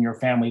assault in your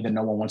family that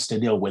no one wants to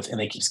deal with,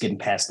 and it keeps getting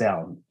passed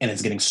down and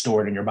it's getting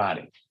stored in your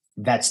body.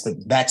 That's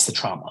the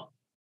trauma.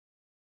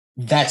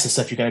 That's the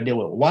stuff you got to deal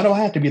with. Why do I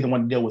have to be the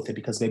one to deal with it?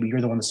 Because maybe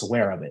you're the one that's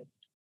aware of it.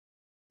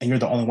 And you're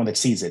the only one that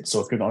sees it. So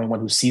if you're the only one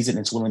who sees it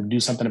and is willing to do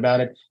something about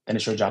it, then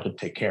it's your job to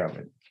take care of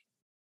it.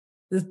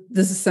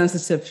 This is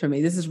sensitive for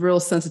me. This is real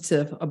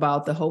sensitive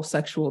about the whole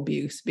sexual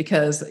abuse,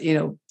 because,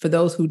 for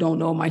those who don't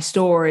know my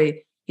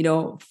story,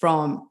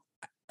 from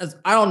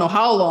I don't know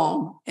how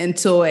long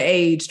until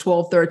age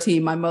 12,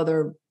 13, my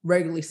mother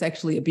regularly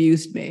sexually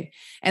abused me.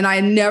 And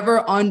I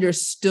never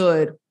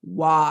understood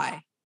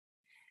why.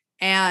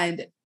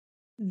 And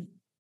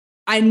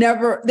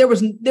there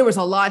was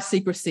a lot of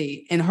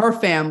secrecy in her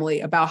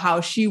family about how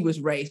she was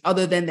raised,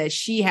 other than that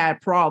she had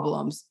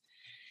problems.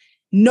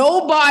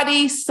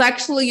 Nobody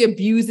sexually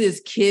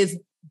abuses kids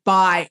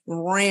by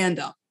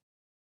random.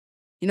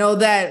 You know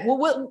that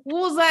what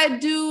was that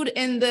dude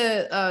in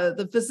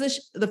the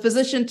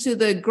physician to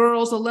the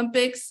girls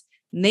Olympics?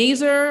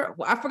 Nazer,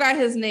 I forgot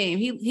his name.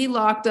 He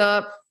locked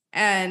up,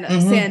 and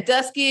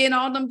Sandusky and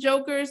all them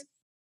jokers.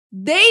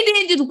 They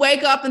didn't just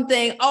wake up and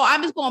think, "Oh,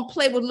 I'm just going to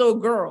play with little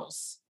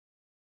girls."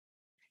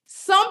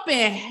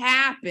 Something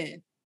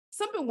happened.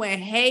 Something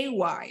went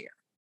haywire.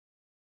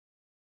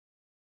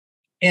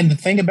 And the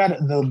thing about it,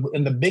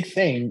 the big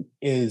thing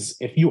is,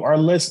 if you are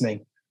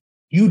listening,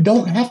 you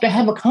don't have to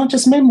have a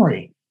conscious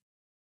memory.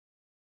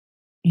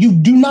 You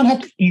do not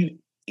have to,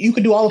 you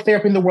could do all the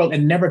therapy in the world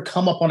and never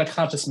come up on a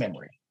conscious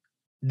memory.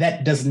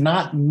 That does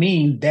not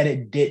mean that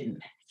it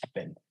didn't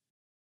happen.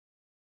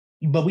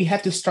 But we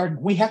have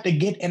to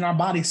get in our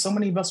bodies. So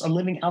many of us are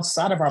living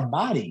outside of our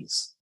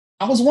bodies.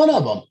 I was one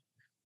of them.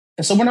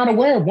 And so we're not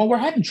aware of when we're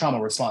having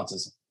trauma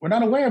responses. We're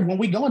not aware of when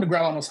we go into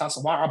grandma's house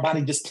and why our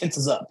body just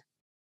tenses up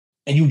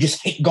and you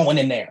just hate going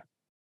in there.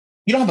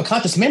 You don't have a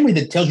conscious memory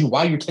that tells you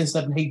why you're tensed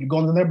up and hate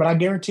going in there, but I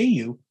guarantee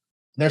you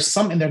there's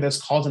something in there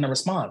that's causing a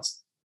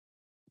response.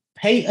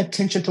 Pay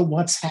attention to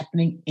what's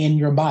happening in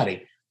your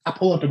body. I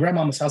pull up to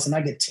grandmama's house and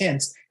I get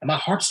tense and my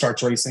heart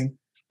starts racing.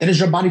 That is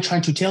your body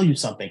trying to tell you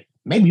something.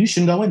 Maybe you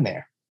shouldn't go in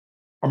there.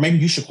 Or maybe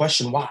you should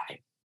question why.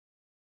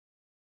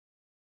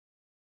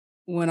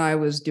 When I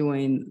was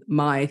doing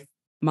my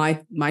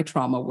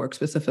trauma work,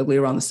 specifically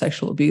around the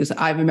sexual abuse,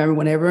 I remember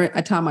whenever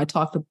a time I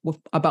talked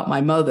about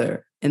my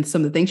mother and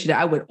some of the things she did,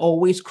 I would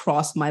always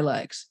cross my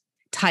legs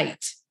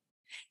tight.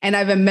 And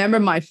I remember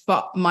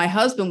my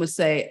husband would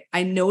say,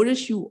 "I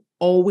notice you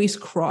always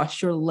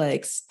cross your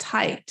legs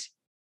tight."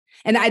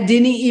 And I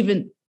wasn't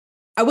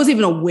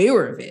even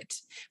aware of it.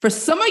 For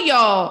some of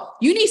y'all,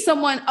 you need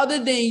someone other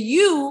than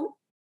you,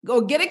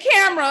 go get a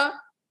camera.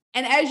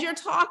 And as you're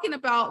talking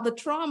about the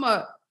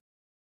trauma,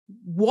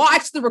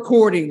 watch the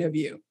recording of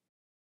you.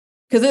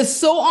 Because it's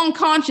so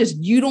unconscious,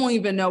 you don't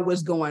even know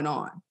what's going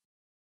on.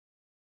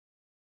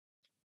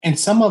 And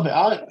some of it,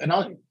 I'll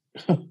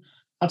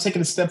take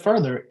it a step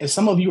further. If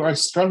some of you are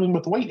struggling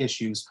with weight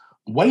issues,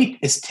 weight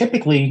is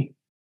typically,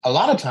 a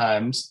lot of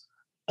times,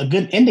 a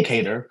good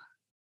indicator.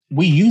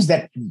 We use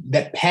that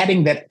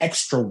padding, that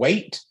extra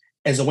weight,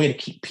 as a way to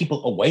keep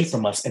people away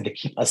from us and to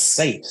keep us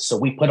safe. So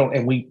we put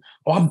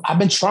on, I've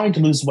been trying to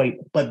lose weight,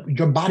 but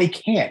your body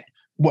can't,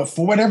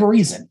 for whatever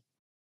reason.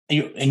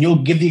 And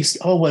you'll give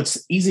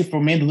it's easy for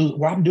men to lose.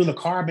 Well, I'm doing the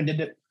carb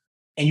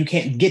and you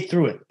can't get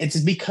through it. It's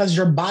because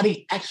your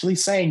body actually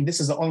saying, this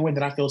is the only way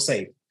that I feel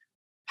safe.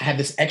 I have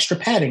this extra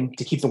padding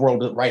to keep the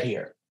world right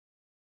here.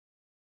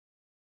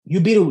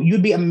 You'd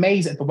be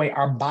amazed at the way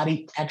our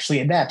body actually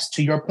adapts.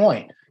 To your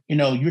point,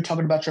 you're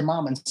talking about your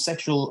mom and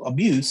sexual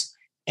abuse,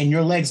 and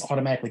your legs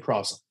automatically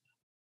cross.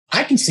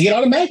 I can see it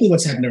automatically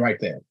what's happening right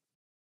there.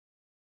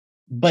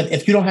 But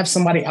if you don't have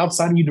somebody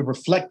outside of you to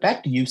reflect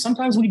back to you,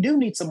 sometimes we do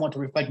need someone to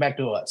reflect back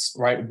to us,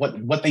 right?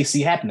 What they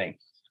see happening.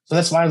 So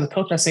that's why as a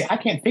coach, I say, I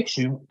can't fix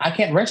you. I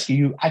can't rescue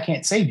you. I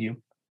can't save you.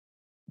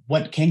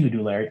 What can you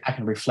do, Larry? I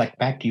can reflect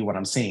back to you what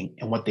I'm seeing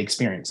and what the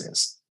experience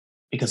is,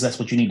 because that's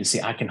what you need to see.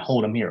 I can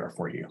hold a mirror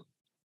for you.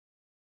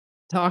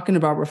 Talking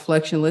about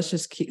reflection, let's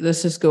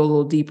just go a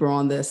little deeper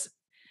on this.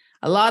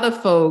 A lot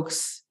of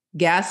folks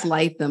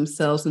gaslight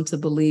themselves into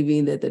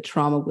believing that the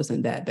trauma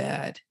wasn't that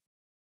bad.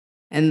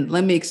 And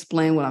let me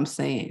explain what I'm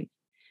saying.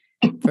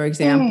 For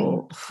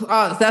example,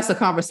 that's a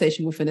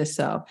conversation within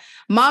itself.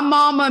 My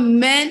mama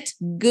meant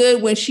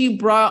good when she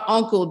brought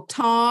Uncle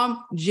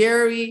Tom,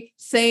 Jerry,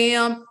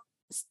 Sam,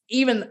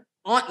 even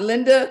Aunt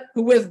Linda,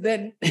 who was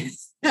then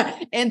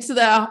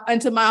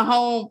into my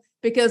home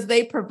because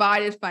they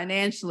provided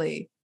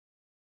financially.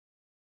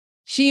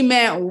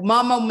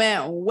 Mama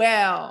meant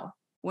well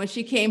when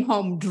she came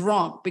home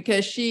drunk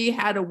because she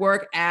had to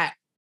work at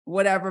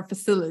whatever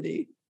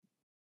facility.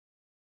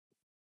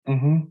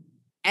 Mm-hmm.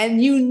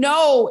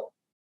 And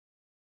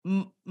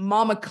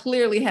mama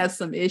clearly has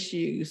some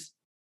issues.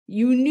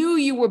 You knew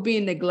you were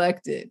being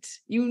neglected.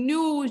 You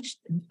knew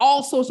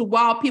all sorts of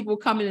wild people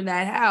coming in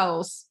that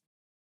house,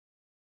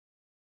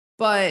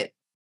 but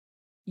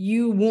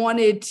you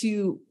wanted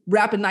to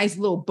wrap a nice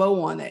little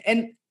bow on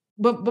it.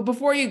 But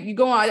before you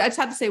go on, I just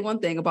have to say one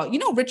thing about,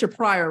 Richard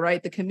Pryor,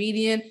 right? The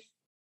comedian.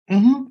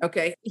 Mm-hmm.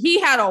 Okay. He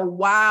had a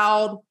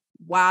wild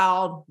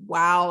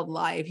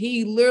life.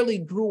 He literally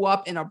grew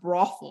up in a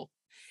brothel,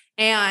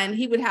 and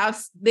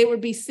there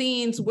would be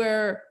scenes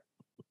where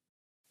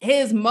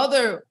his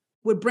mother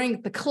would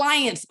bring the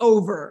clients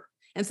over.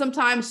 And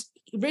sometimes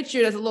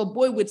Richard, as a little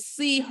boy, would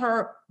see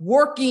her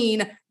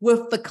working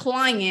with the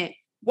client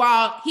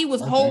while he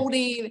was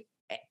holding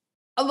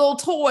a little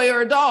toy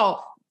or a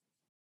doll.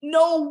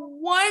 No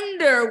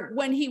wonder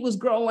when he was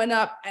growing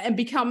up and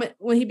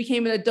when he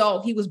became an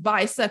adult, he was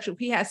bisexual.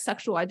 He had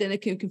sexual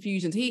identity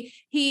confusions. He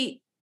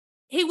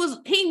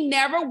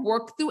never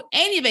worked through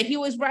any of it. He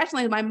was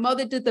rationalizing. My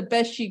mother did the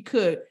best she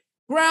could.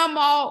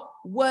 Grandma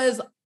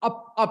was I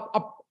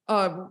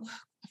forgot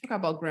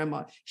about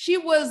grandma. She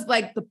was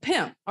like the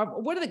pimp,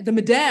 or the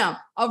madame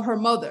of her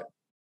mother.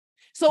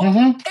 So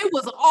it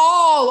was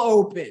all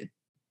open.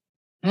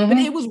 But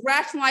it was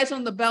rationalized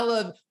on the bell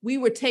of we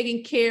were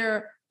taking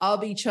care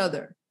of each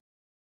other.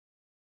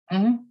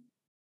 I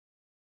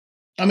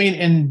mean,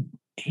 and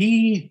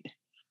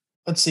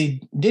let's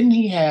see, didn't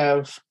he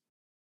have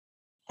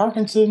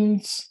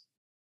Parkinson's?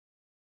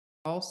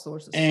 All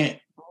sorts of stuff.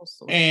 All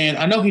sorts. And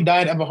I know he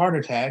died of a heart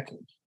attack.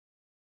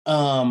 So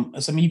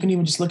I mean, you can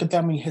even just look at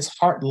that. I mean, his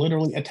heart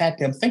literally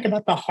attacked him. Think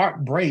about the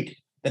heartbreak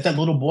that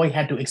little boy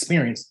had to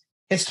experience.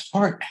 His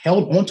heart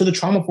held onto the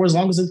trauma for as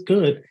long as it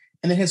could,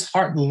 and then his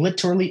heart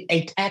literally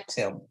attacked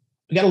him.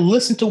 We got to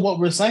listen to what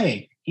we're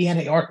saying. He had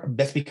a heart.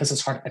 That's because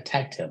his heart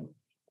attacked him,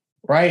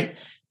 right?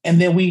 And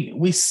then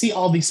we see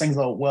all these things.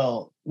 Oh,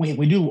 well,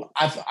 we do.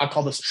 I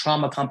call this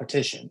trauma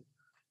competition.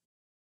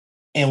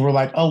 And we're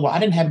like, oh, well, I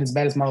didn't have it as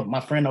bad as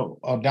my friend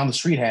down the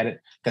street had it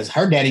because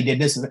her daddy did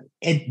this.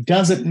 It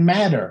doesn't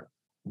matter.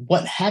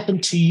 What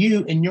happened to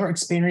you in your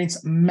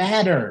experience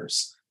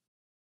matters.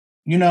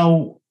 You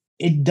know,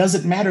 it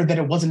doesn't matter that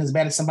it wasn't as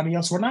bad as somebody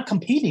else. We're not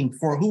competing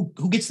for who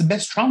gets the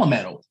best trauma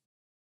medal.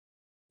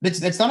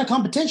 That's not a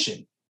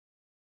competition.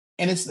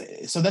 And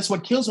so that's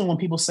what kills me when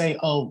people say,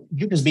 oh,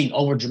 you're just being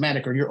over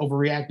dramatic or you're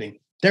overreacting.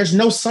 There's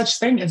no such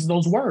thing as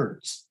those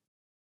words,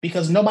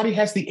 because nobody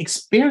has the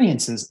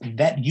experiences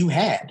that you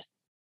had.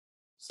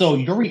 So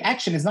your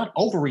reaction is not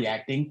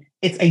overreacting.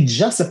 It's a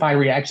justified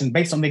reaction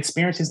based on the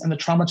experiences and the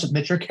trauma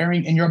that you're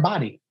carrying in your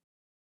body.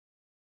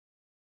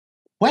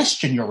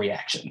 Question your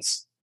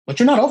reactions, but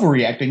you're not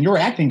overreacting. You're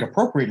acting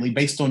appropriately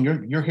based on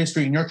your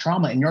history and your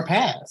trauma and your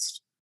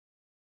past.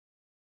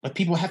 But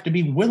people have to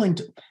be willing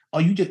to,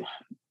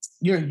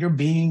 you're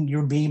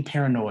being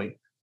paranoid.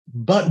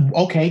 But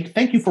okay,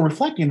 thank you for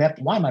reflecting that.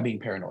 Why am I being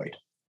paranoid?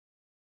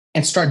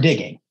 And start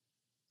digging.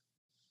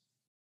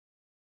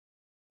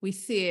 We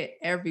see it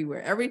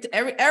everywhere. Every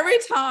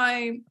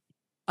time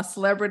a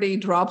celebrity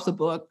drops a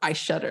book, I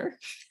shudder.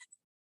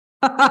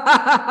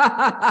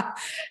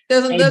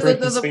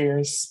 there's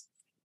Spears.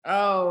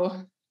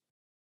 Oh.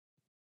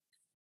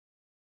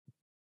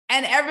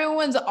 And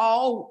everyone's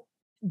all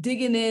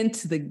digging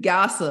into the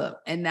gossip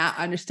and not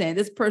understand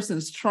this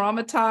person's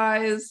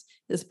traumatized,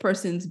 this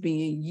person's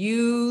being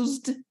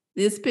used,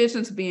 this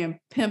person's being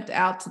pimped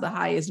out to the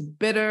highest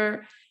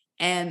bidder.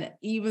 And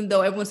even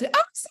though everyone says,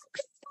 oh, so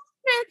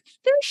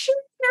they're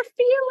shooting their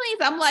feelings,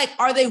 I'm like,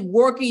 are they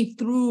working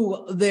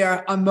through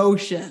their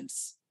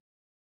emotions?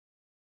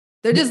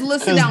 They're just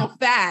listing down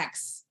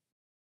facts.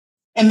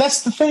 And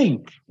that's the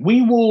thing.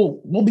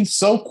 We'll be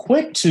so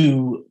quick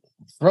to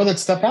throw that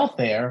stuff out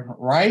there,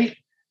 right?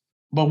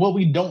 But what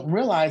we don't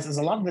realize is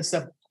a lot of this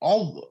stuff,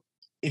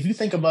 if you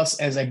think of us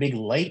as a big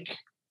lake,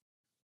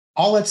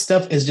 all that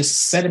stuff is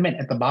just sediment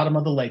at the bottom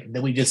of the lake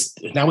that we just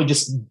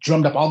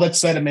drummed up all that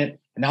sediment,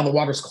 and now the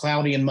water's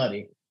cloudy and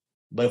muddy.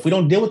 But if we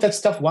don't deal with that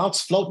stuff while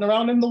it's floating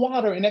around in the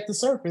water and at the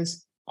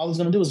surface, all it's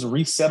going to do is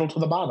resettle to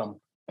the bottom.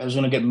 And it's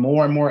going to get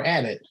more and more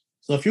added.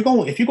 So if you're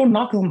going to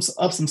knock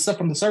up some stuff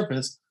from the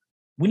surface,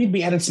 we need to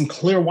be adding some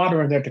clear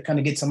water in there to kind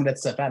of get some of that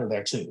stuff out of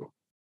there too.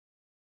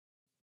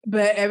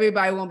 But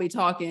everybody won't be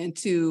talking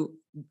to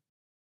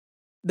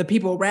the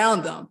people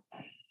around them.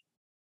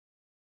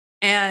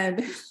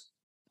 And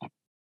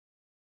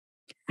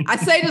I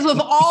say this with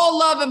all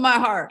love in my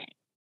heart.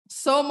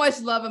 So much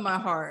love in my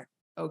heart.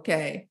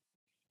 Okay.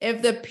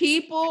 If the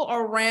people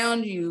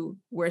around you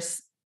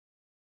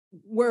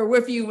were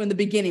with you in the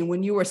beginning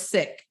when you were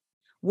sick,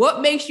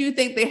 what makes you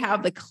think they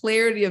have the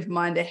clarity of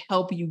mind to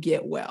help you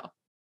get well?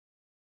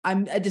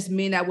 I just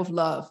mean that with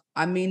love.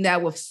 I mean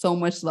that with so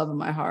much love in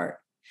my heart.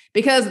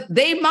 Because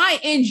they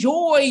might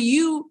enjoy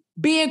you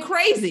being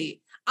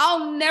crazy.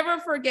 I'll never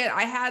forget,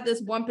 I had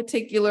this one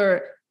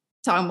particular,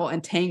 talking about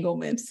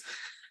entanglements.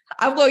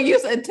 I'm going to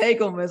use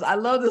entanglements. I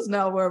love this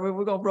now where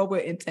we're going to roll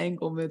with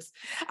entanglements.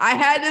 I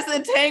had this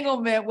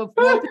entanglement with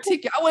one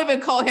particular, I wouldn't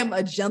even call him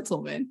a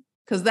gentleman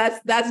because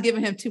that's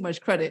giving him too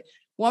much credit.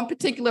 One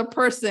particular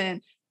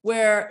person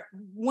where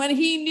when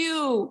he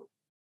knew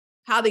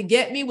how to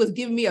get me was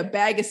giving me a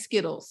bag of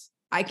Skittles.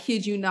 I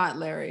kid you not,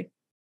 Larry.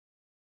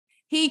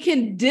 He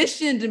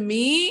conditioned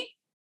me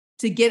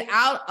to get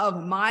out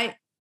of my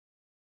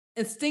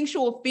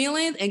instinctual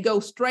feelings and go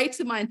straight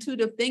to my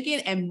intuitive thinking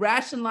and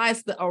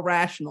rationalize the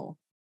irrational.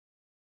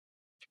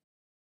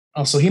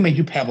 Oh, so he made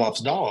you Pavlov's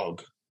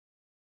dog.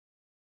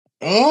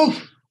 Oh.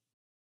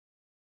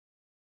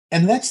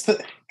 And that's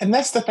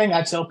the thing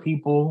I tell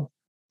people,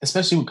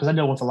 especially because I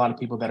deal with a lot of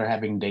people that are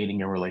having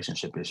dating and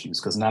relationship issues,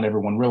 because not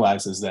everyone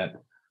realizes that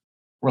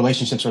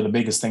relationships are the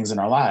biggest things in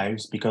our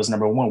lives because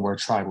number one, we're a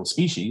tribal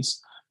species.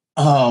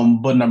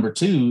 But number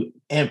two,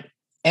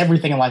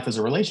 everything in life is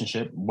a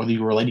relationship, whether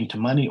you're relating to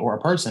money or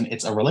a person,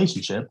 it's a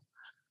relationship.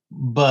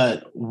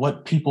 But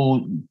what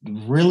people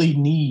really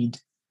need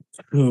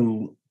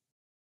to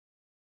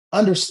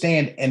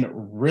understand and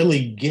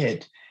really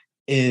get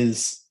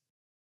is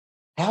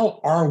how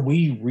are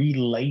we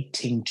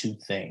relating to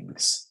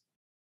things?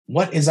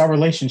 What is our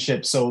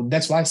relationship? So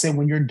that's why I say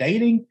when you're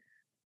dating,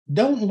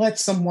 don't let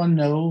someone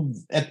know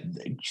that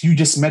you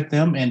just met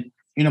them and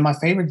My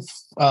favorite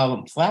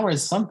flower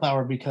is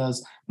sunflower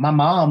because my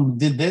mom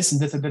did this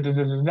and this,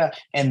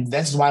 and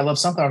that's why I love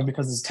sunflowers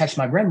because it's attached to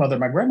my grandmother.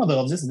 My grandmother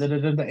loves this,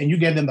 and you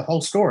gave them the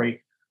whole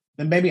story.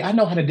 Then, baby, I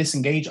know how to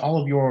disengage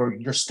all of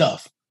your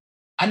stuff.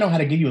 I know how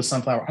to give you a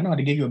sunflower. I know how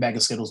to give you a bag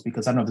of Skittles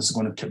because I know this is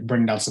going to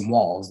bring down some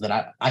walls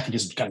that I can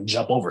just kind of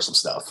jump over some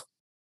stuff.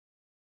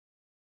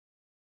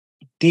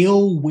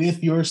 Deal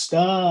with your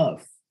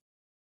stuff.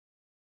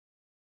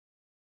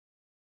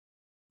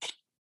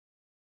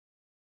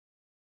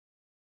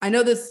 I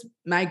know this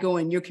might go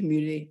in your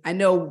community. I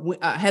know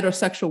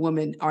heterosexual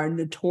women are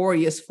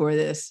notorious for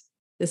this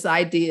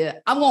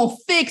idea. I'm going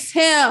to fix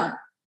him.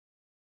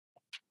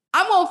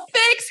 I'm going to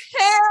fix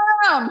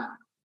him.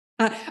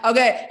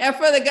 Okay. And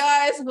for the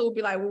guys who will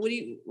be like, well, what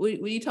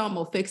are you talking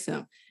about? Fix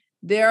him.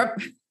 There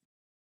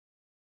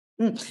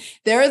is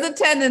a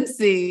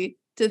tendency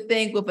to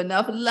think with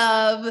enough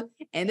love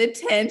and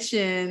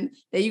attention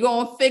that you're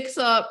going to fix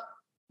up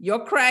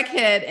your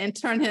crackhead and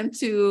turn him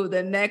to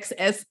the next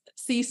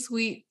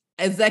C-suite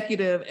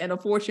executive in a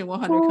Fortune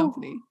 100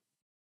 company.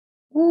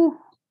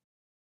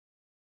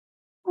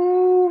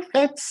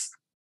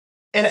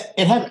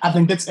 I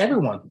think that's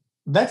everyone.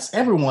 That's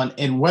everyone.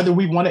 And whether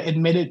we want to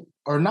admit it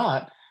or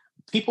not,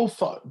 people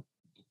thought,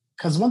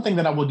 because one thing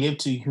that I will give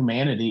to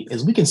humanity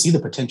is we can see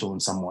the potential in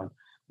someone.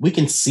 We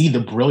can see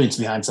the brilliance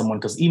behind someone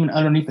because even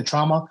underneath the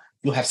trauma,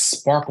 you'll have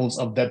sparkles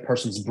of that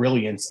person's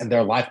brilliance and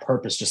their life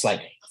purpose just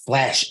like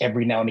flash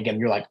every now and again.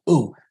 You're like,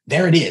 ooh,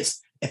 there it is.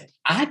 If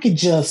I could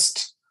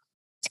just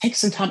take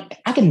some time,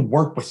 I can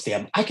work with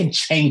them. I can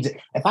change it.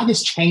 If I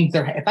just change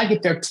if I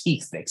get their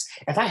teeth fixed,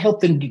 if I help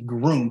them get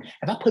groomed,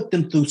 if I put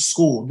them through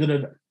school,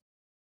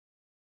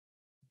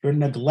 you're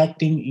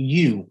neglecting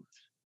you.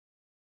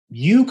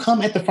 You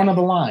come at the front of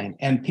the line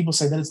and people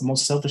say that is the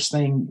most selfish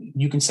thing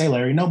you can say,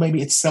 Larry. No, baby,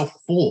 it's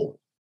self-full.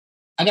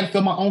 I got to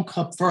fill my own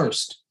cup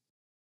first.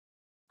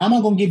 I'm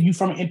not going to give you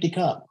from an empty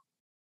cup.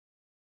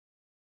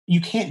 You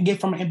can't give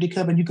from an empty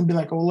cup and you can be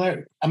like, oh,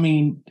 Larry. I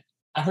mean,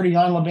 I heard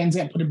Iyanla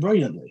Vanzant put it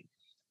brilliantly.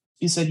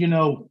 He said,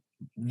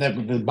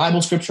 the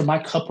Bible scripture, my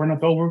cup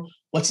runneth over.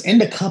 What's in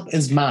the cup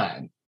is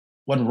mine.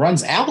 What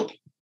runs out,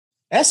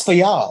 that's for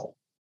y'all.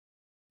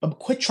 But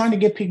quit trying to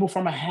get people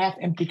from a half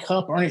empty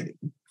cup or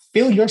anything.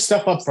 Fill your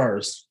stuff up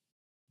first.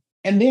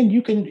 And then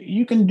you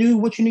can do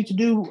what you need to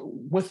do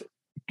with,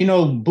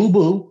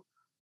 boo-boo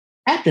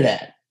after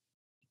that.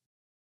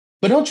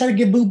 But don't try to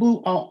get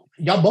boo-boo. Oh,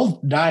 y'all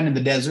both dying in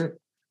the desert.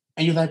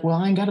 And you're like, well,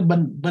 I ain't got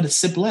but a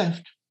sip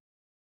left.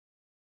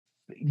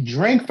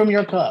 Drink from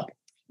your cup.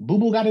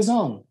 Boo-boo got his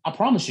own. I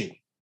promise you.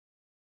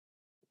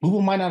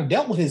 Boo-boo might not have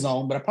dealt with his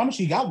own, but I promise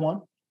you got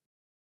one.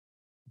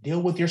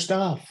 Deal with your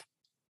stuff.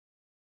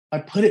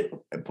 Like put it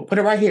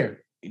right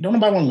here. Don't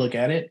nobody want to look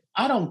at it.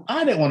 I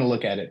didn't want to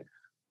look at it.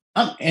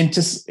 And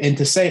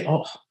to say,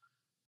 oh,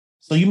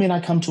 so you mean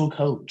I come to a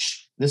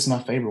coach? This is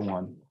my favorite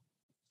one.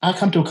 I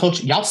come to a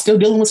coach. Y'all still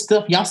dealing with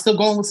stuff? Y'all still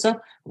going with stuff?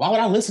 Why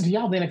would I listen to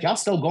y'all then if y'all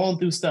still going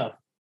through stuff?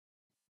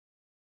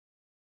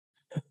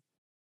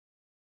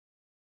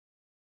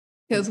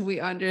 Because we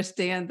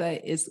understand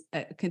that it's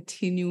a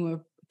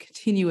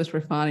continuous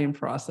refining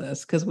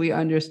process, because we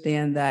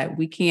understand that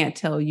we can't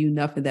tell you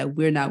nothing that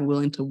we're not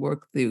willing to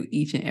work through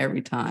each and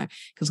every time,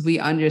 because we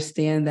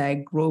understand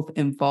that growth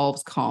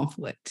involves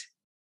conflict.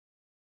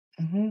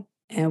 Mm-hmm.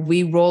 And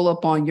we roll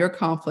up on your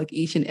conflict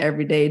each and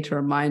every day to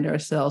remind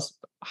ourselves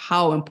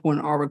how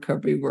important our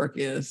recovery work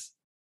is.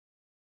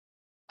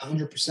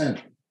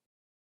 100%.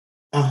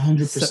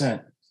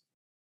 100%.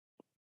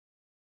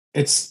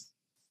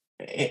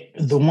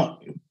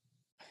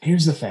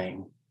 Here's the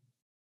thing.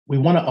 We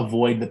want to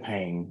avoid the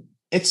pain.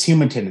 It's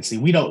human tendency.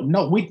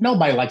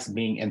 Nobody likes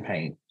being in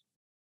pain.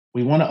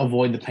 We want to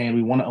avoid the pain.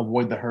 We want to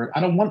avoid the hurt.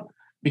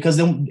 Because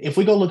then if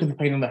we go look at the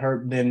pain and the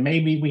hurt, then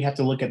maybe we have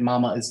to look at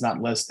mama as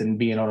not less than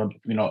being on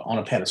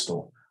a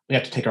pedestal. We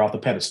have to take her off the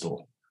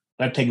pedestal.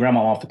 We have to take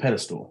grandma off the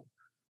pedestal.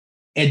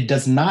 It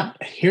does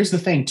not. Here's the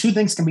thing. Two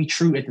things can be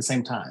true at the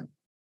same time.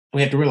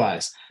 We have to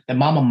realize that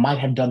mama might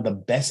have done the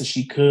best that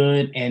she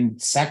could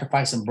and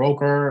sacrificed and broke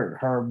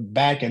her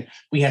back. And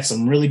we had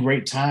some really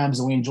great times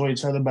and we enjoyed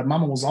each other. But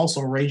mama was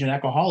also a raging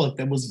alcoholic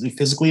that was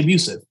physically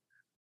abusive.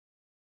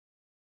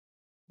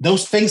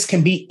 Those things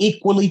can be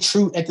equally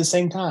true at the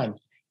same time.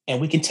 And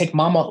we can take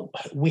mama.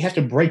 We have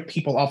to break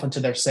people off into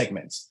their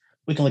segments.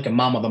 We can look at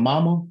mama, the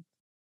mama.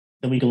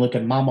 Then we can look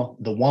at mama,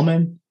 the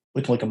woman.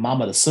 We can look at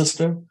mama, the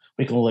sister.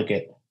 We can look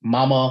at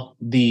mama,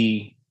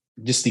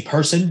 just the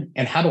person.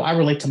 And how do I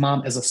relate to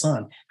mom as a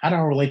son? How do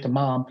I relate to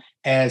mom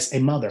as a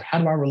mother? How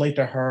do I relate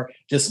to her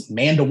just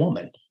man to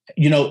woman?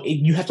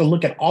 You have to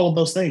look at all of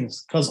those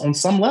things, because on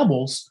some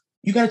levels,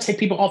 you got to take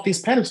people off these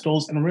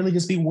pedestals and really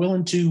just be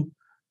willing to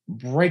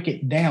break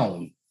it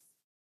down.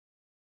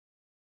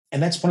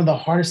 And that's one of the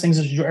hardest things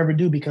that you'll ever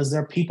do, because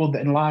there are people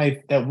that in life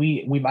that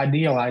we've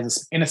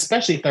idealized, and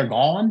especially if they're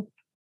gone,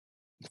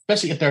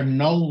 especially if they're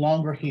no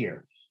longer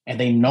here and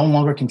they no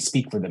longer can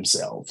speak for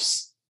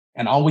themselves.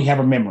 And all we have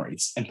are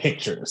memories and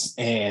pictures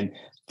and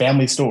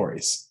family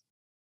stories.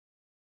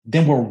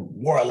 Then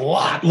we're a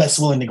lot less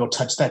willing to go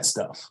touch that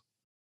stuff.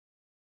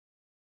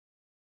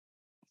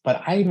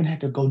 But I even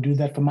had to go do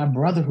that for my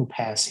brother who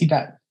passed. He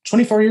died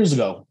 24 years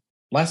ago,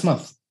 last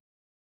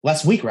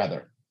week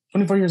rather.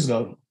 24 years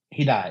ago,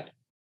 he died.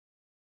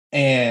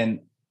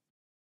 And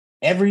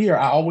every year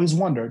I always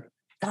wondered,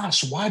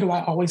 gosh, why do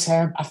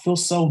I feel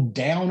so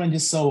down and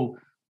just so,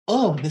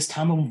 this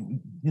time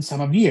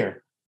of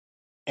year.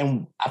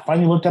 And I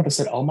finally looked up and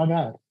said, oh my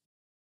God,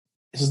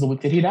 this is the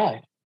week that he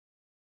died.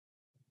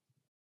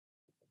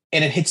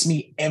 And it hits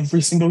me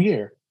every single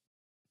year.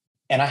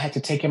 And I had to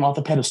take him off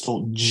the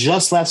pedestal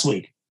just last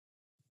week.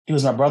 He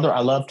was my brother.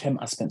 I loved him.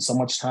 I spent so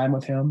much time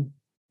with him.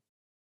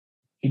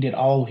 He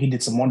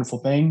did some wonderful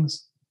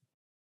things,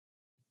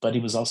 but he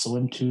was also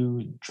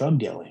into drug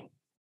dealing.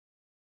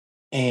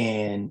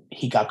 And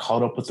he got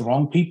caught up with the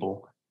wrong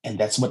people. And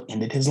that's what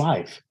ended his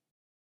life.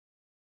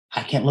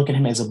 I can't look at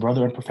him as a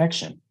brother in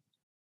perfection.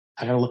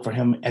 I got to look for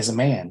him as a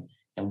man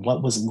and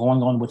what was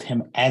going on with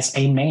him as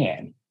a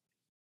man.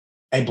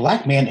 A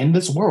Black man in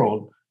this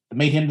world that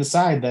made him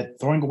decide that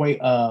throwing away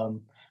a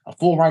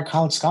full ride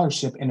college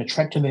scholarship and a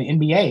trek to the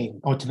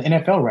NBA, or to the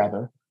NFL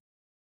rather,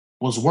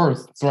 was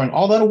worth throwing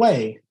all that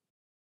away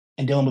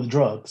and dealing with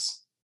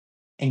drugs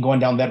and going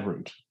down that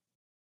route.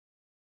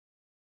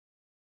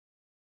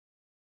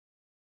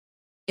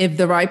 If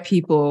the right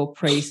people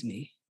praise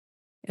me,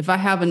 if I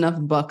have enough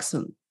bucks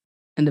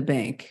in the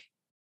bank,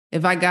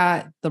 if I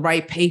got the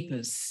right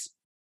papers,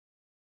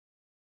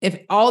 if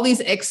all these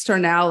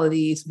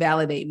externalities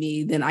validate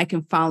me, then I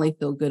can finally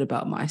feel good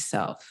about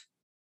myself.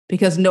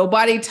 Because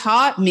nobody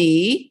taught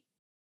me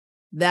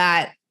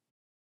that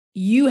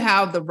you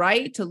have the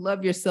right to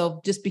love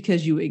yourself just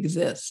because you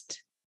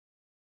exist.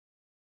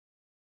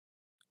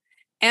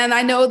 And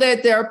I know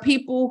that there are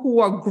people who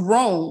are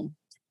grown,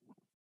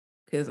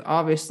 because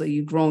obviously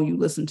you've grown, you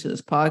listen to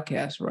this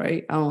podcast,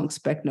 right? I don't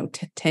expect no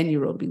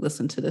 10-year-old to be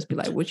listening to this, be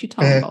like, what you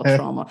talking about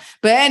trauma?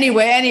 But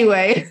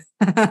anyway.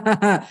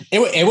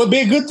 it would be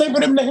a good thing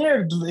for them to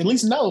hear, at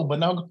least know, but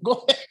no,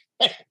 go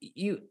ahead.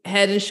 You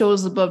head and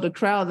shoulders above the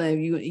crowd, then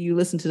you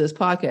listen to this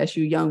podcast,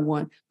 you young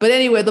one. But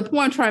anyway, the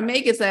point I'm trying to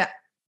make is that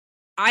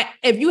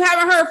if you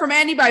haven't heard from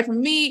anybody, from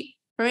me,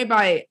 from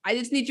anybody, I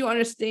just need you to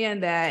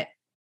understand that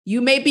you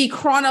may be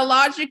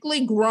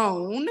chronologically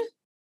grown,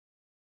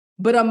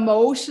 but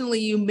emotionally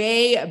you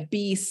may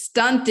be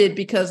stunted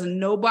because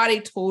nobody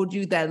told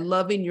you that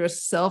loving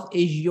yourself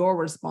is your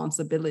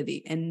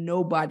responsibility and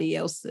nobody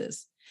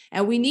else's.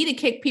 And we need to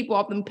kick people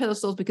off them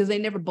pedestals because they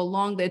never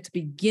belonged there to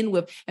begin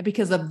with. And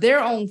because of their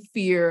own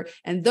fear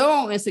and their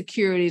own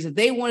insecurities,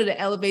 they wanted to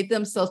elevate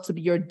themselves to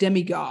be your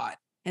demigod.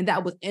 And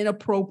that was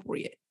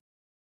inappropriate.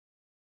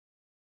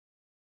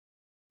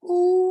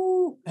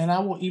 Ooh, and I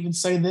will even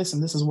say this,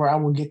 and this is where I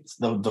will get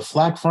the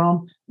flack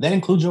from. That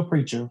includes your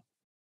preacher.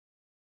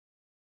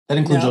 That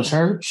includes your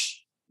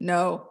church.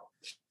 No.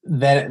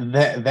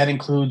 That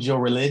includes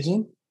your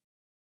religion.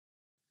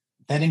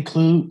 That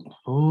includes,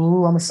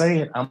 I'm gonna say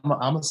it. I'm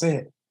gonna say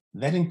it.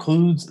 That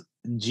includes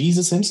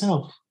Jesus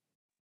himself.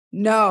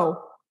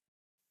 No.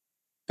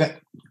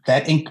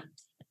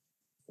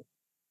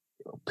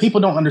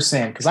 People don't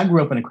understand, because I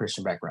grew up in a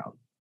Christian background.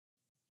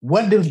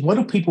 What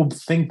do people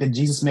think that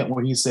Jesus meant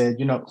when he said,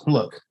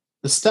 look,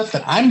 the stuff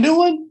that I'm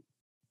doing,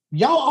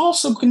 y'all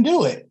also can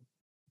do it.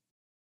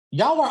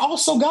 Y'all are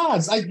also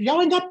gods. Y'all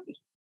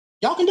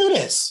can do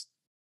this.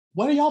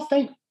 What do y'all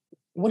think?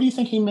 What do you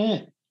think he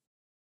meant?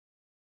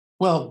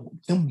 Well,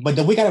 but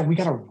then we gotta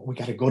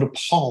go to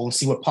Paul and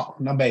see what Paul.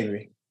 No,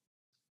 baby,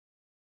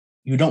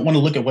 you don't want to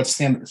look at what's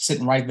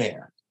sitting right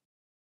there.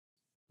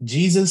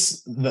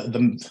 Jesus,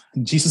 the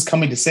Jesus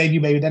coming to save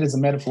you, baby. That is a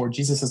metaphor.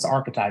 Jesus is the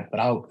archetype,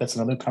 but that's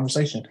another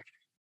conversation.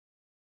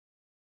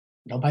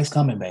 Nobody's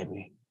coming,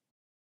 baby.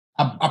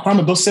 I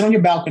promise. Go sit on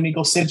your balcony.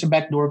 Go sit at your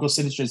back door. Go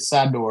sit at your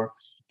side door,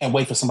 and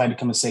wait for somebody to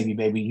come and save you,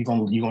 baby. You're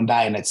gonna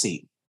die in that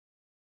seat.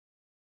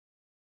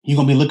 You're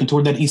gonna be looking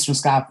toward that eastern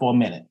sky for a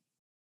minute.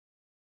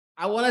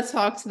 I want to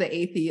talk to the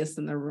atheists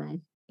in the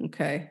room.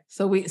 Okay,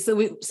 so we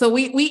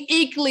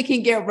equally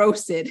can get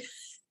roasted.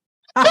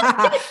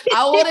 I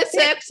want to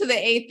talk to the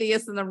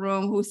atheists in the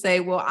room who say,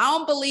 "Well, I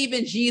don't believe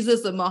in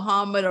Jesus or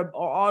Muhammad or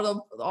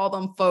all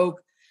them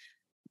folk."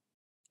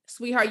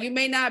 Sweetheart, you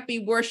may not be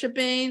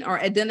worshiping or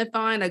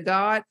identifying a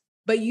God,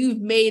 but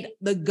you've made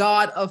the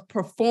God of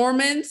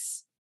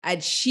performance,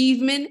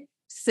 achievement,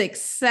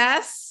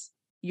 success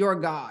your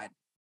God.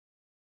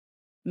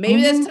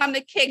 Maybe it's time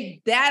to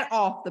kick that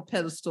off the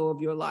pedestal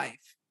of your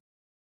life.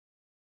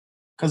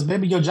 Because,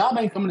 baby, your job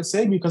ain't coming to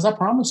save you, because I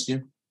promise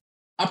you,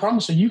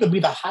 you could be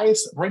the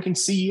highest ranking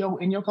CEO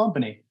in your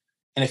company.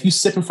 And if you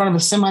sit in front of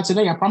a semi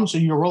today, I promise you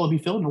your role will be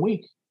filled in a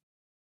week.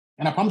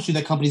 And I promise you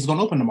that company's going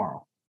to open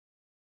tomorrow.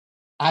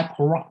 I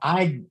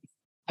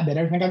bet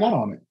everything I got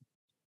on it.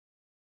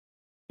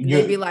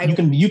 You'd be like, you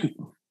can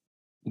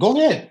go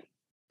ahead.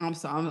 I'm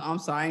sorry.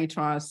 I ain't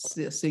trying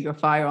to see your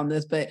fire on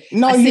this, but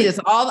no, I see this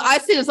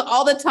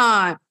all the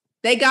time.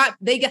 They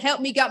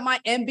helped me got my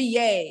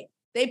MBA.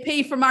 They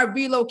paid for my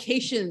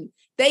relocation.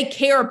 They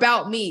care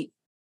about me.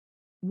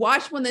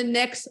 Watch when the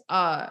next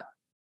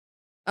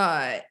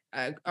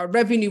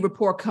revenue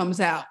report comes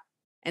out.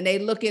 and they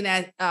looking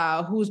at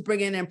who's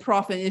bringing in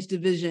profit in each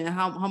division and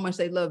how much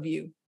they love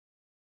you.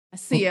 I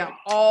see it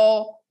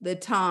all the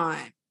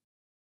time.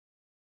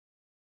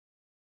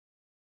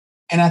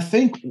 And I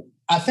think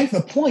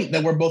the point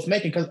that we're both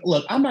making, because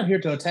look, I'm not here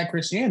to attack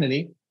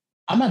Christianity.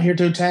 I'm not here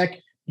to attack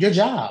your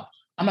job.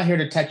 I'm not here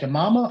to attack your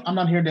mama. I'm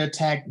not here to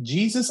attack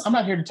Jesus. I'm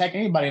not here to attack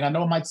anybody. And I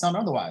know it might sound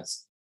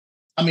otherwise.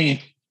 I mean,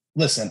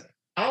 listen,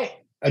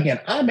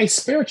 I'm a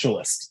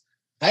spiritualist.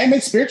 I am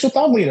a spiritual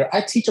thought leader.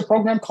 I teach a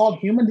program called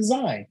Human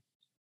Design.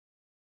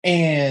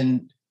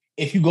 And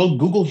if you go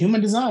Google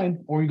Human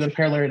Design or you go to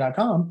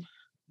paralarry.com,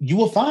 you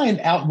will find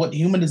out what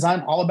Human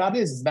Design all about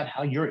is. It's about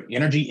how your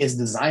energy is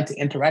designed to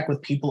interact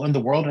with people in the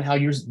world and how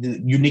you're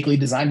uniquely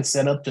designed to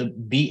set up to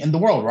be in the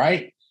world,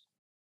 right?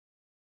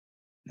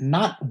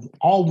 Not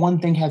all one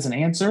thing has an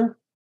answer,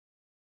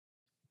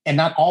 and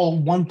not all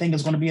one thing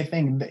is going to be a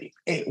thing.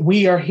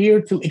 We are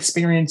here to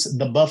experience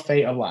the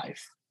buffet of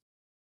life.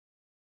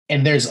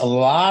 And there's a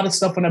lot of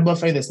stuff on that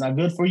buffet that's not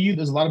good for you.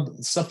 There's a lot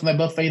of stuff on that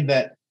buffet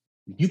that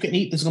you can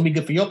eat that's going to be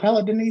good for your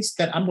palate, Denise,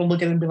 that I'm going to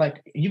look at it and be like,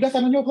 you got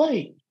that on your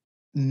plate?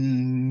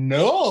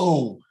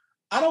 No,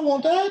 I don't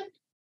want that.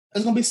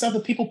 There's going to be stuff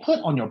that people put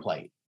on your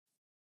plate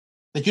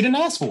that you didn't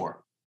ask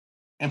for.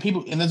 And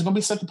there's going to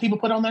be stuff that people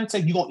put on there and say,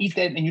 you're going to eat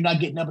that and you're not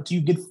getting up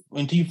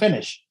until you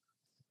finish.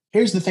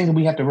 Here's the thing that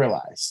we have to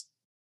realize.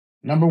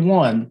 Number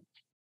one,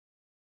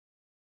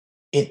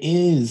 it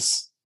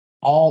is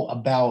all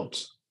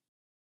about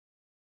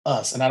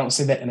us. And I don't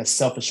say that in a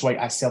selfish way.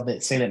 I say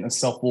that in a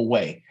self-will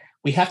way.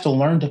 We have to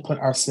learn to put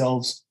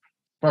ourselves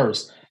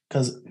first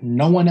because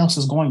no one else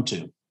is going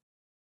to.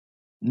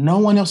 No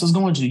one else is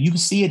going to. You can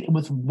see it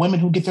with women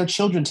who get their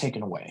children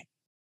taken away.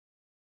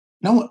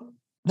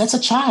 That's a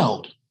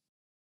child.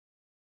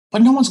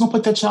 But no one's going to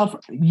put that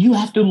child. You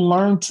have to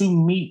learn to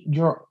meet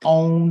your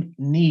own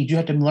needs. You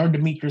have to learn to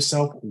meet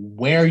yourself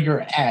where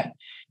you're at.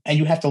 And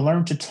you have to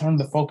learn to turn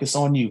the focus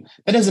on you.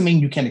 That doesn't mean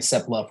you can't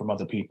accept love from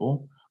other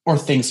people or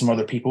things from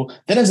other people.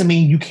 That doesn't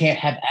mean you can't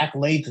have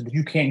accolades, that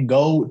you can't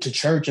go to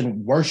church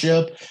and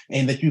worship,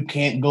 and that you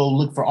can't go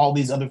look for all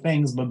these other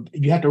things. But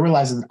you have to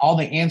realize that all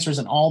the answers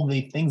and all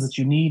the things that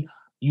you need,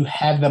 you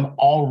have them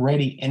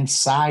already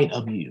inside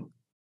of you.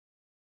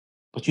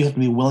 But you have to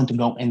be willing to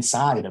go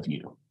inside of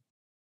you.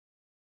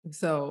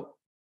 So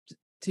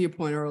to your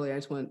point earlier, I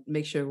just want to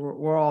make sure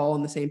we're all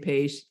on the same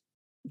page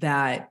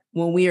that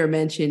when we are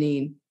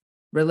mentioning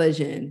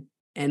religion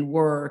and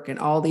work and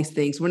all these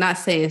things, we're not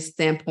saying a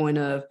standpoint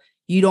of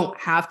you don't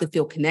have to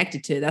feel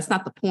connected to it. That's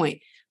not the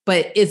point.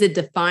 But is it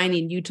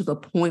defining you to the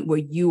point where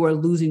you are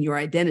losing your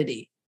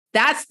identity?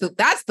 That's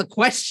the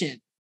question.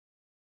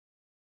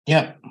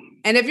 Yeah.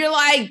 And if you're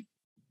like,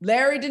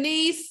 Larry,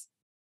 Denise,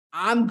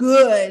 I'm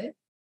good,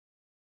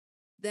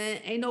 then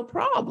ain't no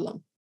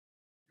problem.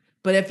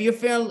 But if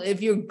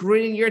you're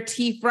gritting your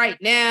teeth right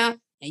now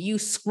and you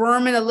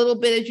squirming a little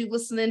bit as you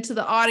listening to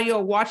the audio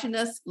or watching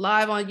us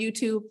live on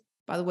YouTube,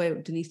 by the way,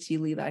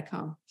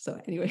 DeniseTLee.com.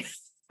 So anyway.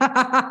 That's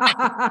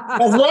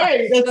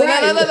right. No.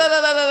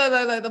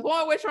 The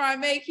point we're trying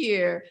to make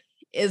here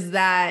is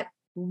that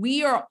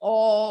we are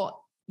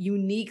all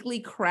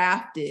uniquely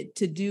crafted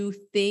to do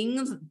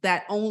things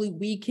that only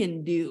we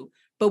can do.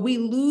 But we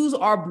lose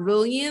our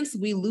brilliance,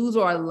 we lose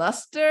our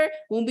luster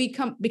when we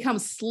become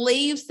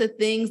slaves to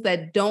things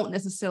that don't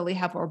necessarily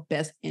have our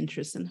best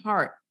interests in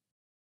heart.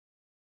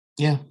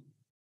 Yeah.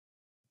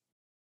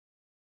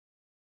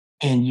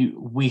 And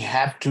we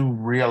have to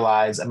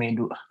realize, I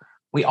mean,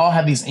 we all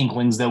have these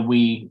inklings that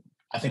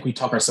I think we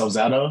talk ourselves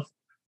out of,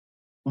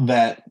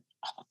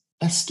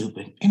 that's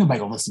stupid. Ain't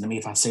nobody gonna listen to me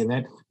if I say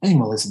that. Ain't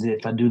gonna listen to it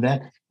if I do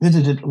that.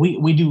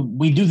 We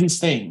do these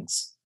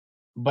things.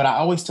 But I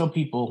always tell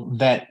people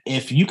that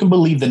if you can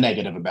believe the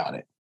negative about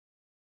it,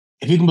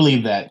 if you can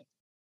believe that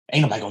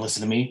ain't nobody gonna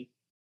listen to me,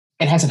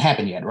 it hasn't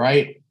happened yet,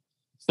 right?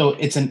 So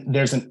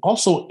there's an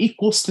also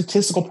equal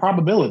statistical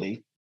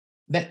probability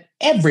that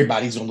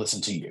everybody's gonna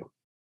listen to you.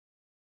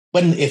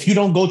 But if you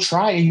don't go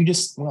try and you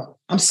just,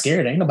 I'm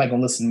scared, ain't nobody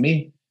gonna listen to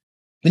me,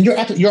 then you're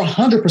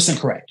 100%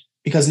 correct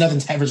because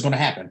nothing's ever gonna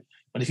happen.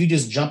 But if you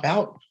just jump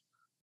out,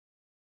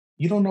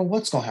 you don't know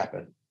what's gonna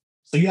happen.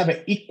 So you have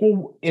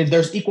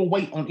there's equal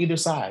weight on either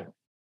side.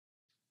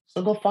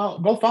 So go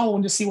follow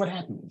and just see what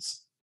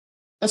happens.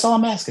 That's all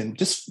I'm asking.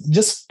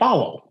 Just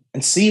follow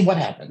and see what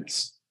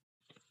happens.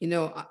 You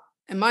know,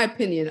 in my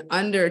opinion,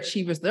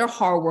 underachievers, they're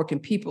hardworking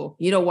people.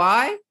 You know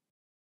why?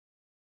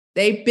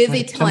 They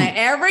busy telling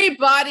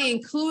everybody,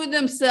 including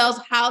themselves,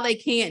 how they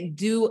can't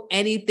do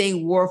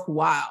anything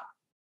worthwhile.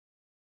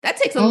 That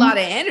takes a lot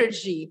of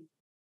energy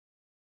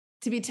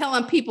to be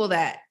telling people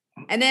that.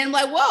 And then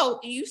like, whoa,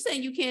 you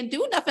saying you can't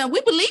do nothing. We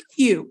believe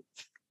you.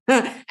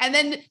 And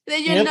then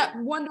you're not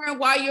wondering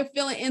why you're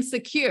feeling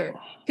insecure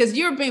because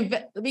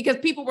because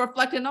people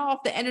reflecting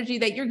off the energy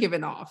that you're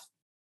giving off.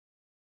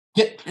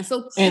 Yep. And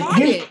so try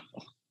it.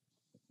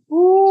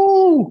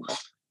 Ooh.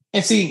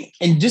 And see,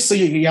 and just so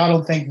y'all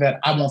don't think that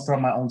I won't throw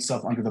my own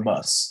self under the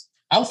bus.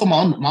 I'll throw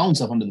my own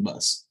self under the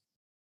bus.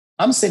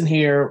 I'm sitting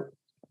here,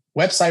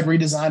 website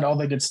redesigned, all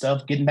that good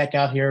stuff, getting back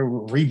out here,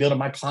 rebuilding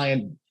my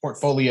client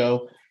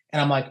portfolio.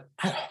 And I'm like,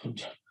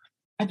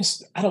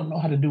 I don't know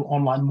how to do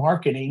online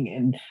marketing,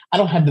 and I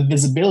don't have the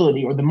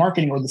visibility or the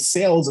marketing or the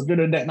sales of that.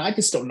 And I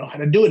just don't know how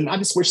to do it. And I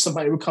just wish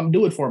somebody would come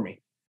do it for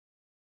me.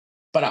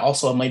 But I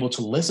also am able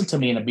to listen to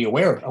me and be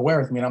aware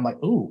of me. And I'm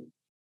like, ooh,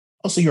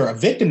 oh, so you're a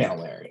victim now,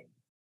 Larry.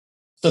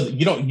 So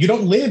you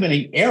don't live in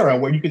an era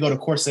where you could go to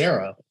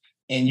Coursera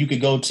and you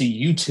could go to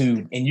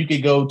YouTube and you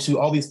could go to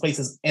all these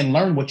places and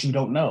learn what you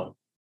don't know.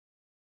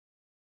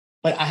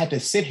 But I have to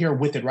sit here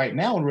with it right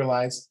now and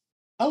realize,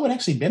 oh, it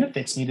actually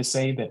benefits me to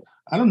say that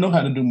I don't know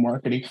how to do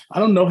marketing. I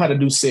don't know how to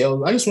do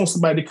sales. I just want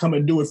somebody to come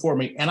and do it for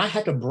me. And I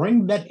have to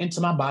bring that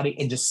into my body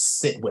and just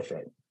sit with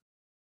it.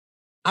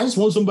 I just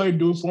want somebody to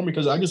do it for me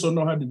because I just don't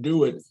know how to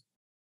do it.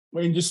 I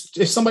mean, just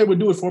if somebody would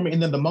do it for me,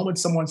 and then the moment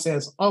someone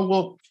says, oh,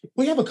 well,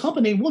 we have a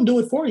company, we'll do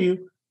it for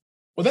you.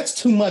 Well, that's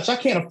too much. I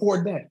can't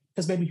afford that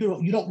because maybe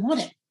you don't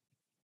want it.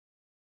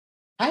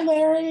 Hi,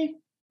 Larry.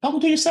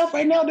 Talking to yourself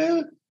right now,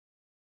 dude.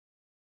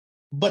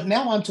 But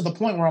now I'm to the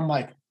point where I'm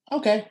like,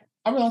 okay,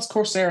 I realize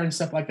Coursera and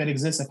stuff like that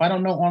exists. If I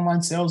don't know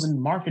online sales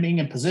and marketing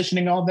and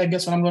positioning, all that,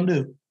 guess what I'm going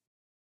to do?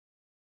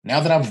 Now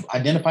that I've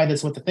identified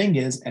this what the thing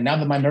is, and now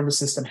that my nervous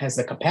system has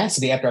the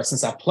capacity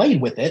since I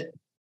played with it,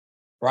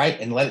 right,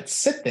 and let it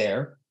sit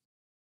there,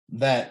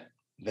 that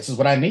this is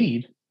what I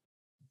need.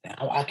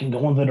 Now I can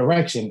go in the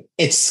direction.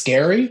 It's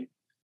scary.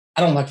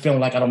 I don't like feeling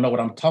like I don't know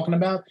what I'm talking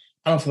about.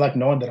 I don't feel like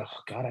knowing that,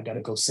 oh God, I got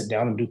to go sit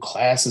down and do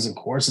classes and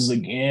courses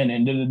again.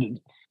 And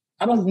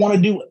I don't want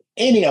to do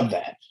any of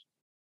that.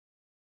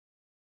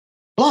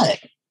 But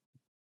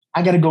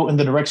I got to go in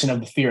the direction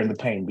of the fear and the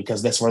pain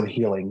because that's where the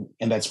healing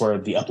and that's where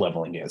the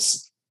up-leveling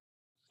is.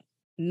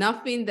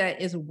 Nothing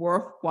that is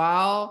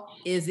worthwhile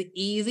is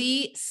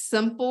easy,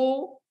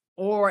 simple,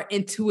 or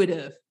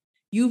intuitive.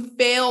 You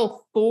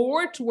fail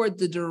forward toward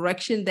the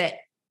direction that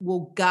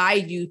will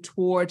guide you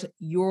towards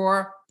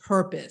your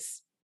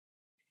purpose.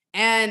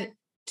 And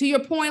to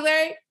your point,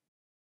 Larry,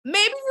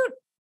 maybe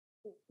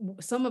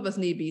some of us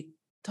need to be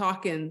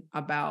talking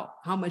about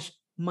how much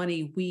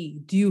money we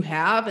do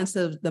have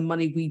instead of the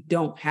money we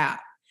don't have.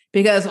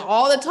 Because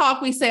all the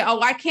talk we say, oh,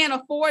 I can't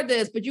afford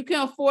this, but you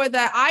can afford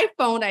that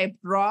iPhone I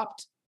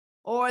dropped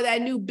or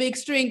that new big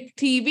screen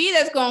TV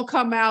that's going to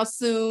come out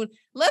soon.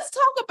 Let's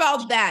talk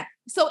about that.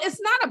 So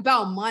it's not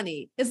about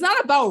money. It's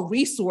not about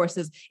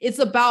resources. It's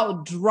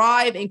about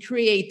drive and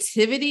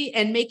creativity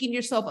and making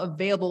yourself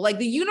available. Like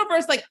the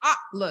universe,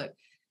 look,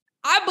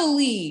 I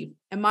believe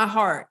in my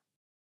heart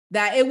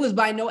that it was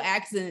by no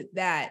accident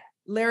that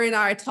Larry and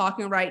I are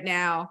talking right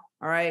now.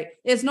 All right.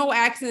 It's no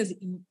accident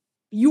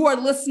you are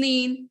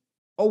listening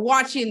or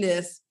watching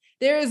this.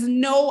 There is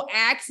no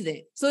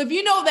accident. So if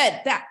you know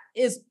that that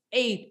is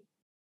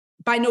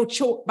by no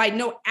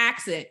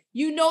accident,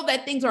 you know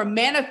that things are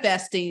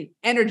manifesting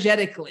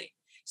energetically.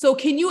 So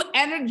can you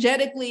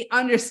energetically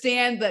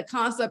understand the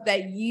concept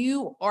that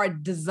you are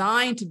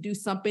designed to do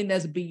something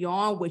that's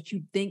beyond what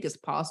you think is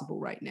possible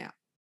right now?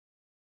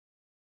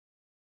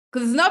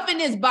 Because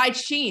nothing is by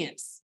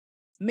chance.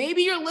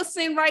 Maybe you're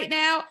listening right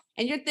now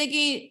and you're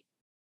thinking,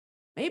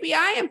 maybe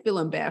I am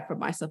feeling bad for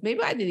myself.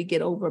 Maybe I need to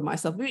get over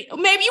myself. Maybe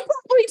you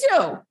probably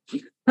do.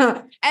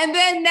 And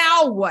then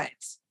now what?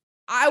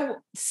 I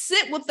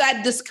sit with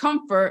that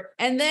discomfort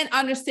and then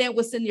understand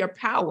what's in your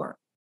power.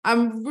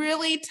 I'm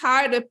really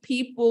tired of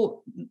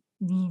people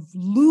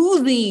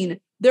losing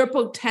their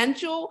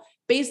potential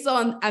based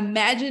on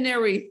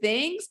imaginary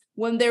things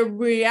when their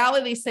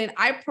reality is saying,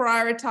 I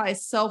prioritize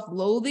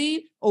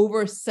self-loathing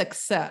over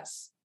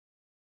success.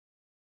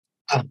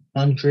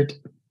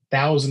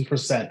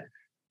 100,000%.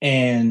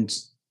 And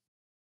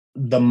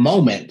the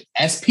moment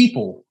as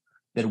people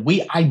that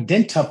we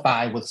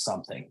identify with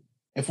something,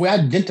 if we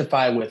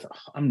identify with,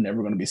 I'm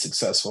never going to be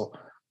successful.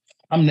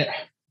 I'm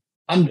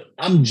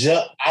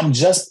just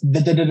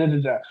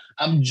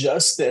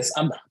this.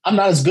 I'm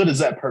not as good as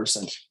that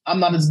person. I'm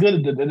not as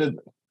good as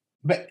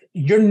but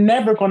you're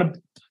never going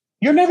to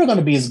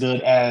be as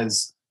good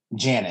as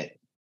Janet.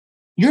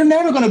 You're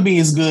never going to be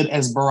as good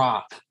as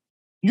Barack.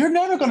 You're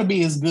never going to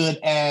be as good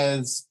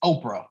as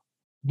Oprah.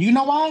 Do you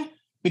know why?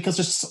 Because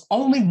there's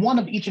only one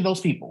of each of those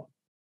people.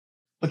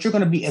 But you're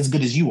going to be as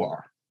good as you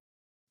are.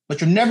 But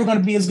you're never going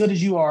to be as good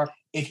as you are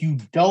if you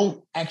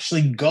don't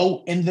actually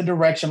go in the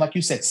direction, like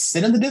you said,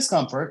 sit in the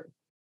discomfort,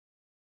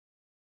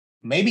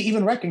 maybe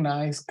even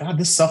recognize, God,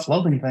 this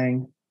self-loathing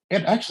thing,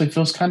 it actually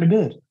feels kind of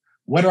good.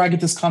 Where do I get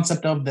this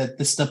concept of that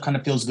this stuff kind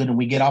of feels good and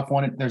we get off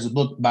on it? There's a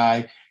book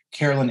by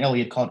Carolyn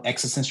Elliott called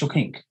Existential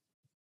Kink.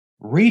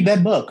 Read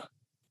that book.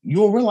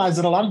 You'll realize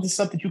that a lot of the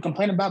stuff that you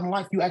complain about in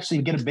life, you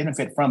actually get a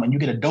benefit from and you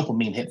get a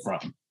dopamine hit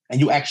from.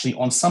 And you actually,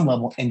 on some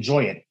level,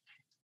 enjoy it.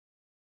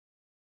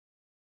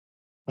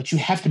 But you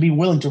have to be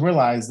willing to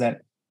realize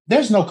that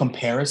there's no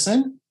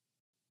comparison.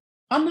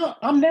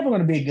 I'm never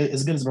going to be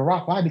as good as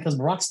Barack. Why? Because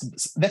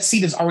that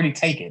seat is already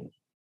taken.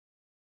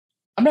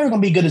 I'm never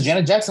going to be good as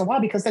Janet Jackson. Why?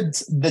 Because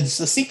the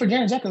seat for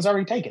Janet Jackson is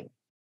already taken.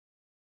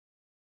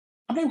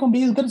 I'm never going to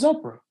be as good as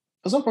Oprah.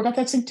 Because Oprah got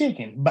that seat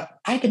taken. But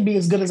I can be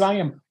as good as I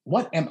am.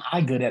 What am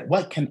I good at?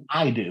 What can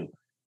I do?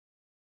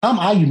 How am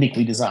I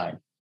uniquely designed?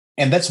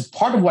 And that's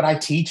part of what I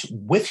teach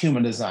with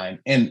human design.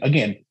 And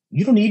again,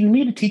 you don't need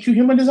me to teach you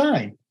human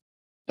design.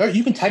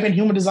 You can type in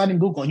human design in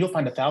Google and you'll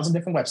find 1,000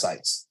 different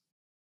websites.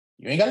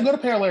 You ain't got to go to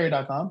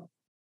paralarry.com.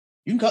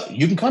 You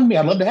can come to me.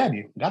 I'd love to have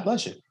you. God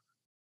bless you.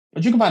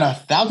 But you can find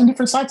 1,000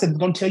 different sites that's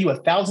going to tell you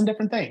 1,000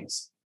 different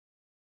things.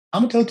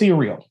 I'm going to tell it to you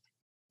real.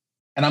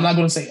 And I'm not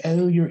going to say,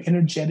 oh, your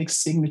energetic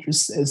signature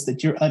says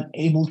that you're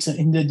unable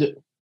to.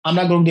 I'm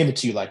not going to give it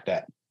to you like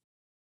that.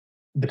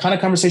 The kind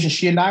of conversation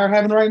she and I are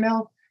having right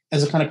now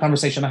is the kind of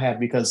conversation I have,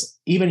 because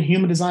even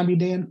human design be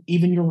damned,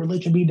 even your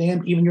religion be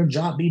damned, even your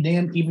job be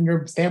damned, even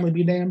your family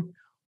be damned.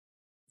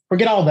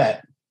 Forget all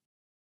that.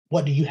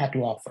 What do you have to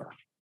offer?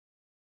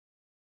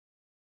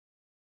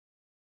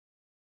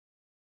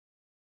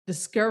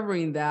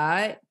 Discovering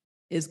that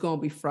is going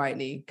to be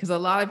frightening, because a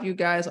lot of you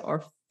guys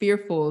are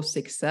fearful of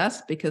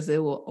success because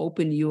it will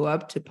open you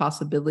up to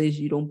possibilities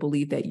you don't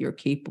believe that you're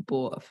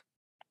capable of.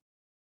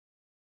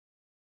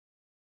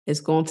 It's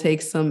going to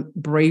take some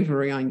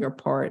bravery on your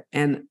part.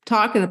 And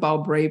talking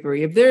about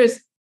bravery, if there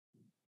is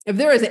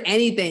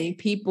anything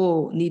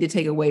people need to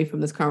take away from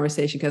this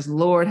conversation, because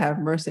Lord have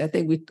mercy, I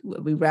think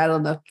we rattle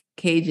enough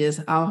cages.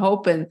 I'm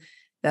hoping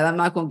that I'm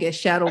not going to get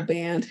shadow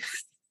banned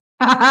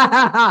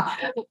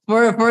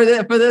for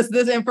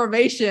this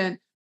information.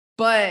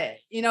 But,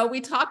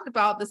 we talked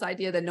about this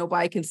idea that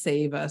nobody can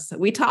save us.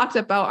 We talked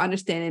about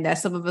understanding that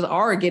some of us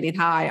are getting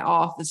high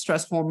off the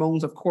stress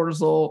hormones of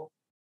cortisol,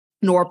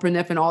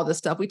 norepinephrine, all this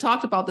stuff. We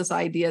talked about this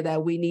idea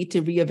that we need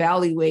to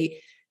reevaluate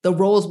the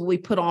roles we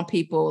put on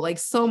people, like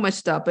so much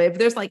stuff. But if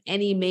there's like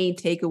any main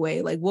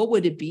takeaway, like what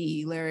would it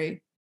be,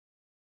 Larry?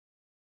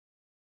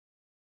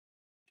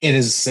 It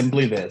is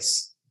simply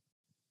this.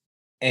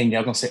 And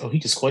y'all gonna say, oh, he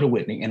just quoted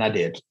Whitney, and I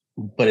did,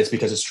 but it's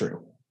because it's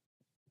true.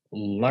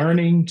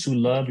 Learning to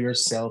love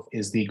yourself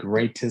is the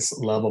greatest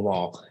love of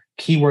all.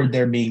 Keyword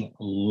there being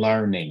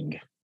learning.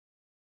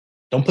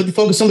 Don't put the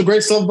focus on the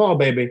greatest love of all,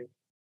 baby.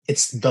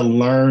 It's the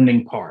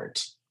learning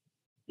part.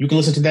 You can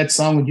listen to that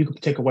song and you can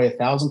take away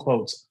 1,000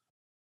 quotes.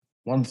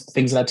 One of the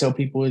things that I tell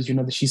people is,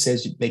 that she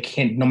says they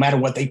can't, no matter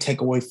what they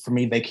take away from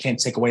me, they can't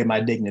take away my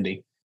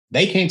dignity.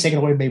 They can't take it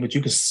away, baby, but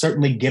you can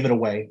certainly give it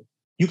away.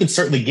 You can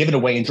certainly give it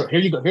away. And here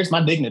you go. Here's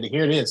my dignity.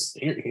 Here it is.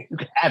 Here, you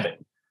can have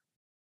it.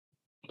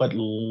 But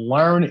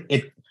learn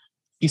it.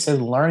 He says,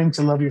 learning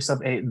to love yourself.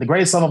 The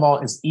greatest love of all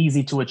is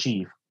easy to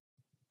achieve.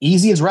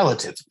 Easy is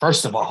relative,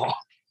 first of all.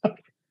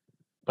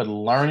 But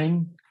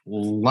learning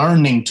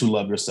to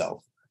love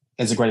yourself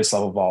is the greatest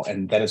love of all.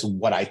 And that is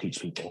what I teach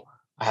people.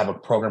 I have a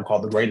program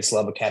called the Greatest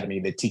Love Academy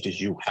that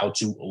teaches you how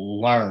to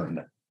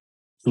learn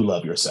to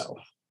love yourself.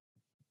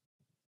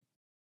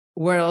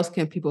 Where else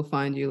can people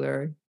find you,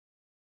 Larry?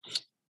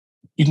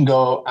 You can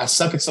go, I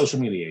suck at social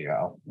media,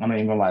 y'all. I'm not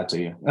even gonna lie to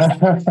you.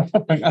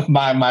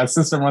 My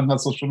assistant runs my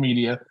social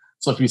media.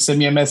 So if you send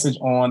me a message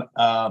on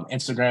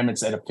Instagram,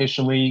 it's at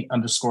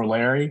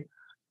officially_Larry.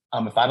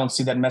 If I don't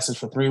see that message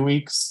for 3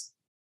 weeks,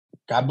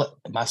 God bless,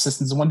 my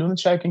assistant's the one doing the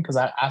checking because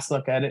I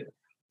suck at it.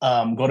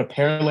 Go to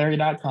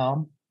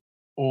paralarry.com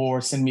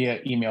or send me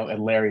an email at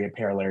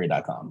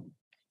larry@paralarry.com.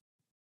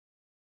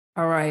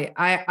 All right.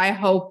 I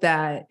hope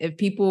that if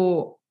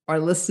people are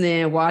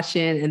listening,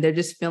 watching, and they're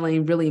just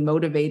feeling really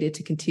motivated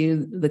to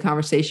continue the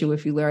conversation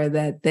with you, Larry,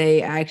 that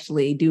they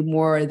actually do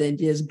more than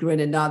just grin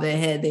and nod their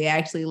head. They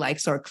actually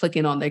start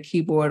clicking on their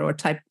keyboard or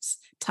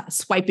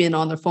swiping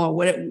on their phone,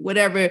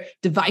 whatever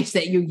device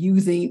that you're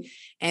using,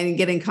 and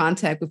get in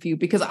contact with you.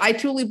 Because I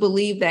truly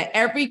believe that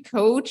every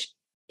coach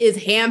is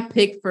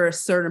handpicked for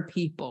certain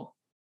people.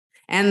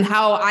 And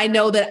how I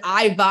know that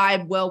I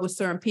vibe well with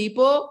certain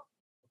people,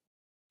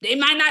 they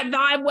might not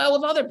vibe well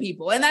with other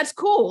people. And that's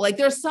cool.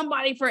 There's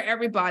somebody for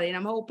everybody. And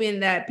I'm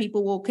hoping that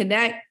people will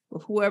connect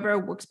with whoever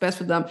works best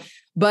for them.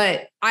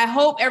 But I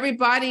hope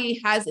everybody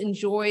has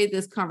enjoyed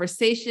this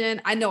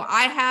conversation. I know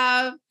I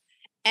have.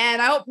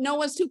 And I hope no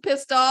one's too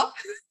pissed off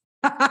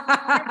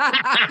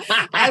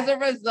as a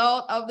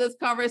result of this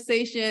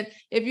conversation.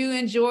 If you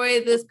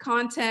enjoy this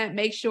content,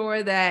 make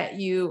sure that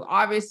you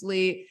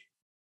obviously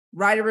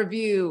write a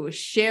review,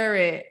 share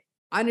it,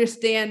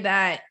 understand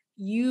that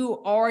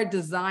you are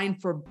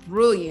designed for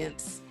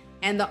brilliance.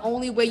 And the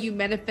only way you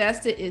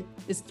manifest it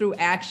is through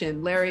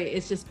action. Larry,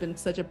 it's just been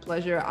such a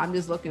pleasure. I'm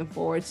just looking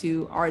forward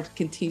to our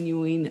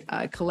continuing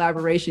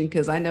collaboration,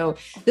 because I know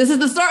this is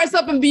the start of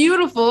something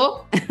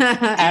beautiful.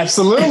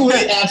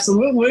 Absolutely.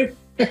 Absolutely.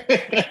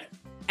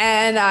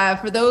 And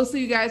for those of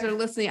you guys who are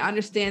listening,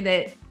 understand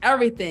that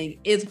everything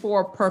is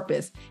for a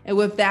purpose. And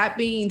with that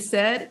being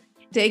said,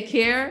 take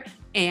care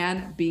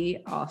and be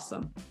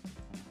awesome.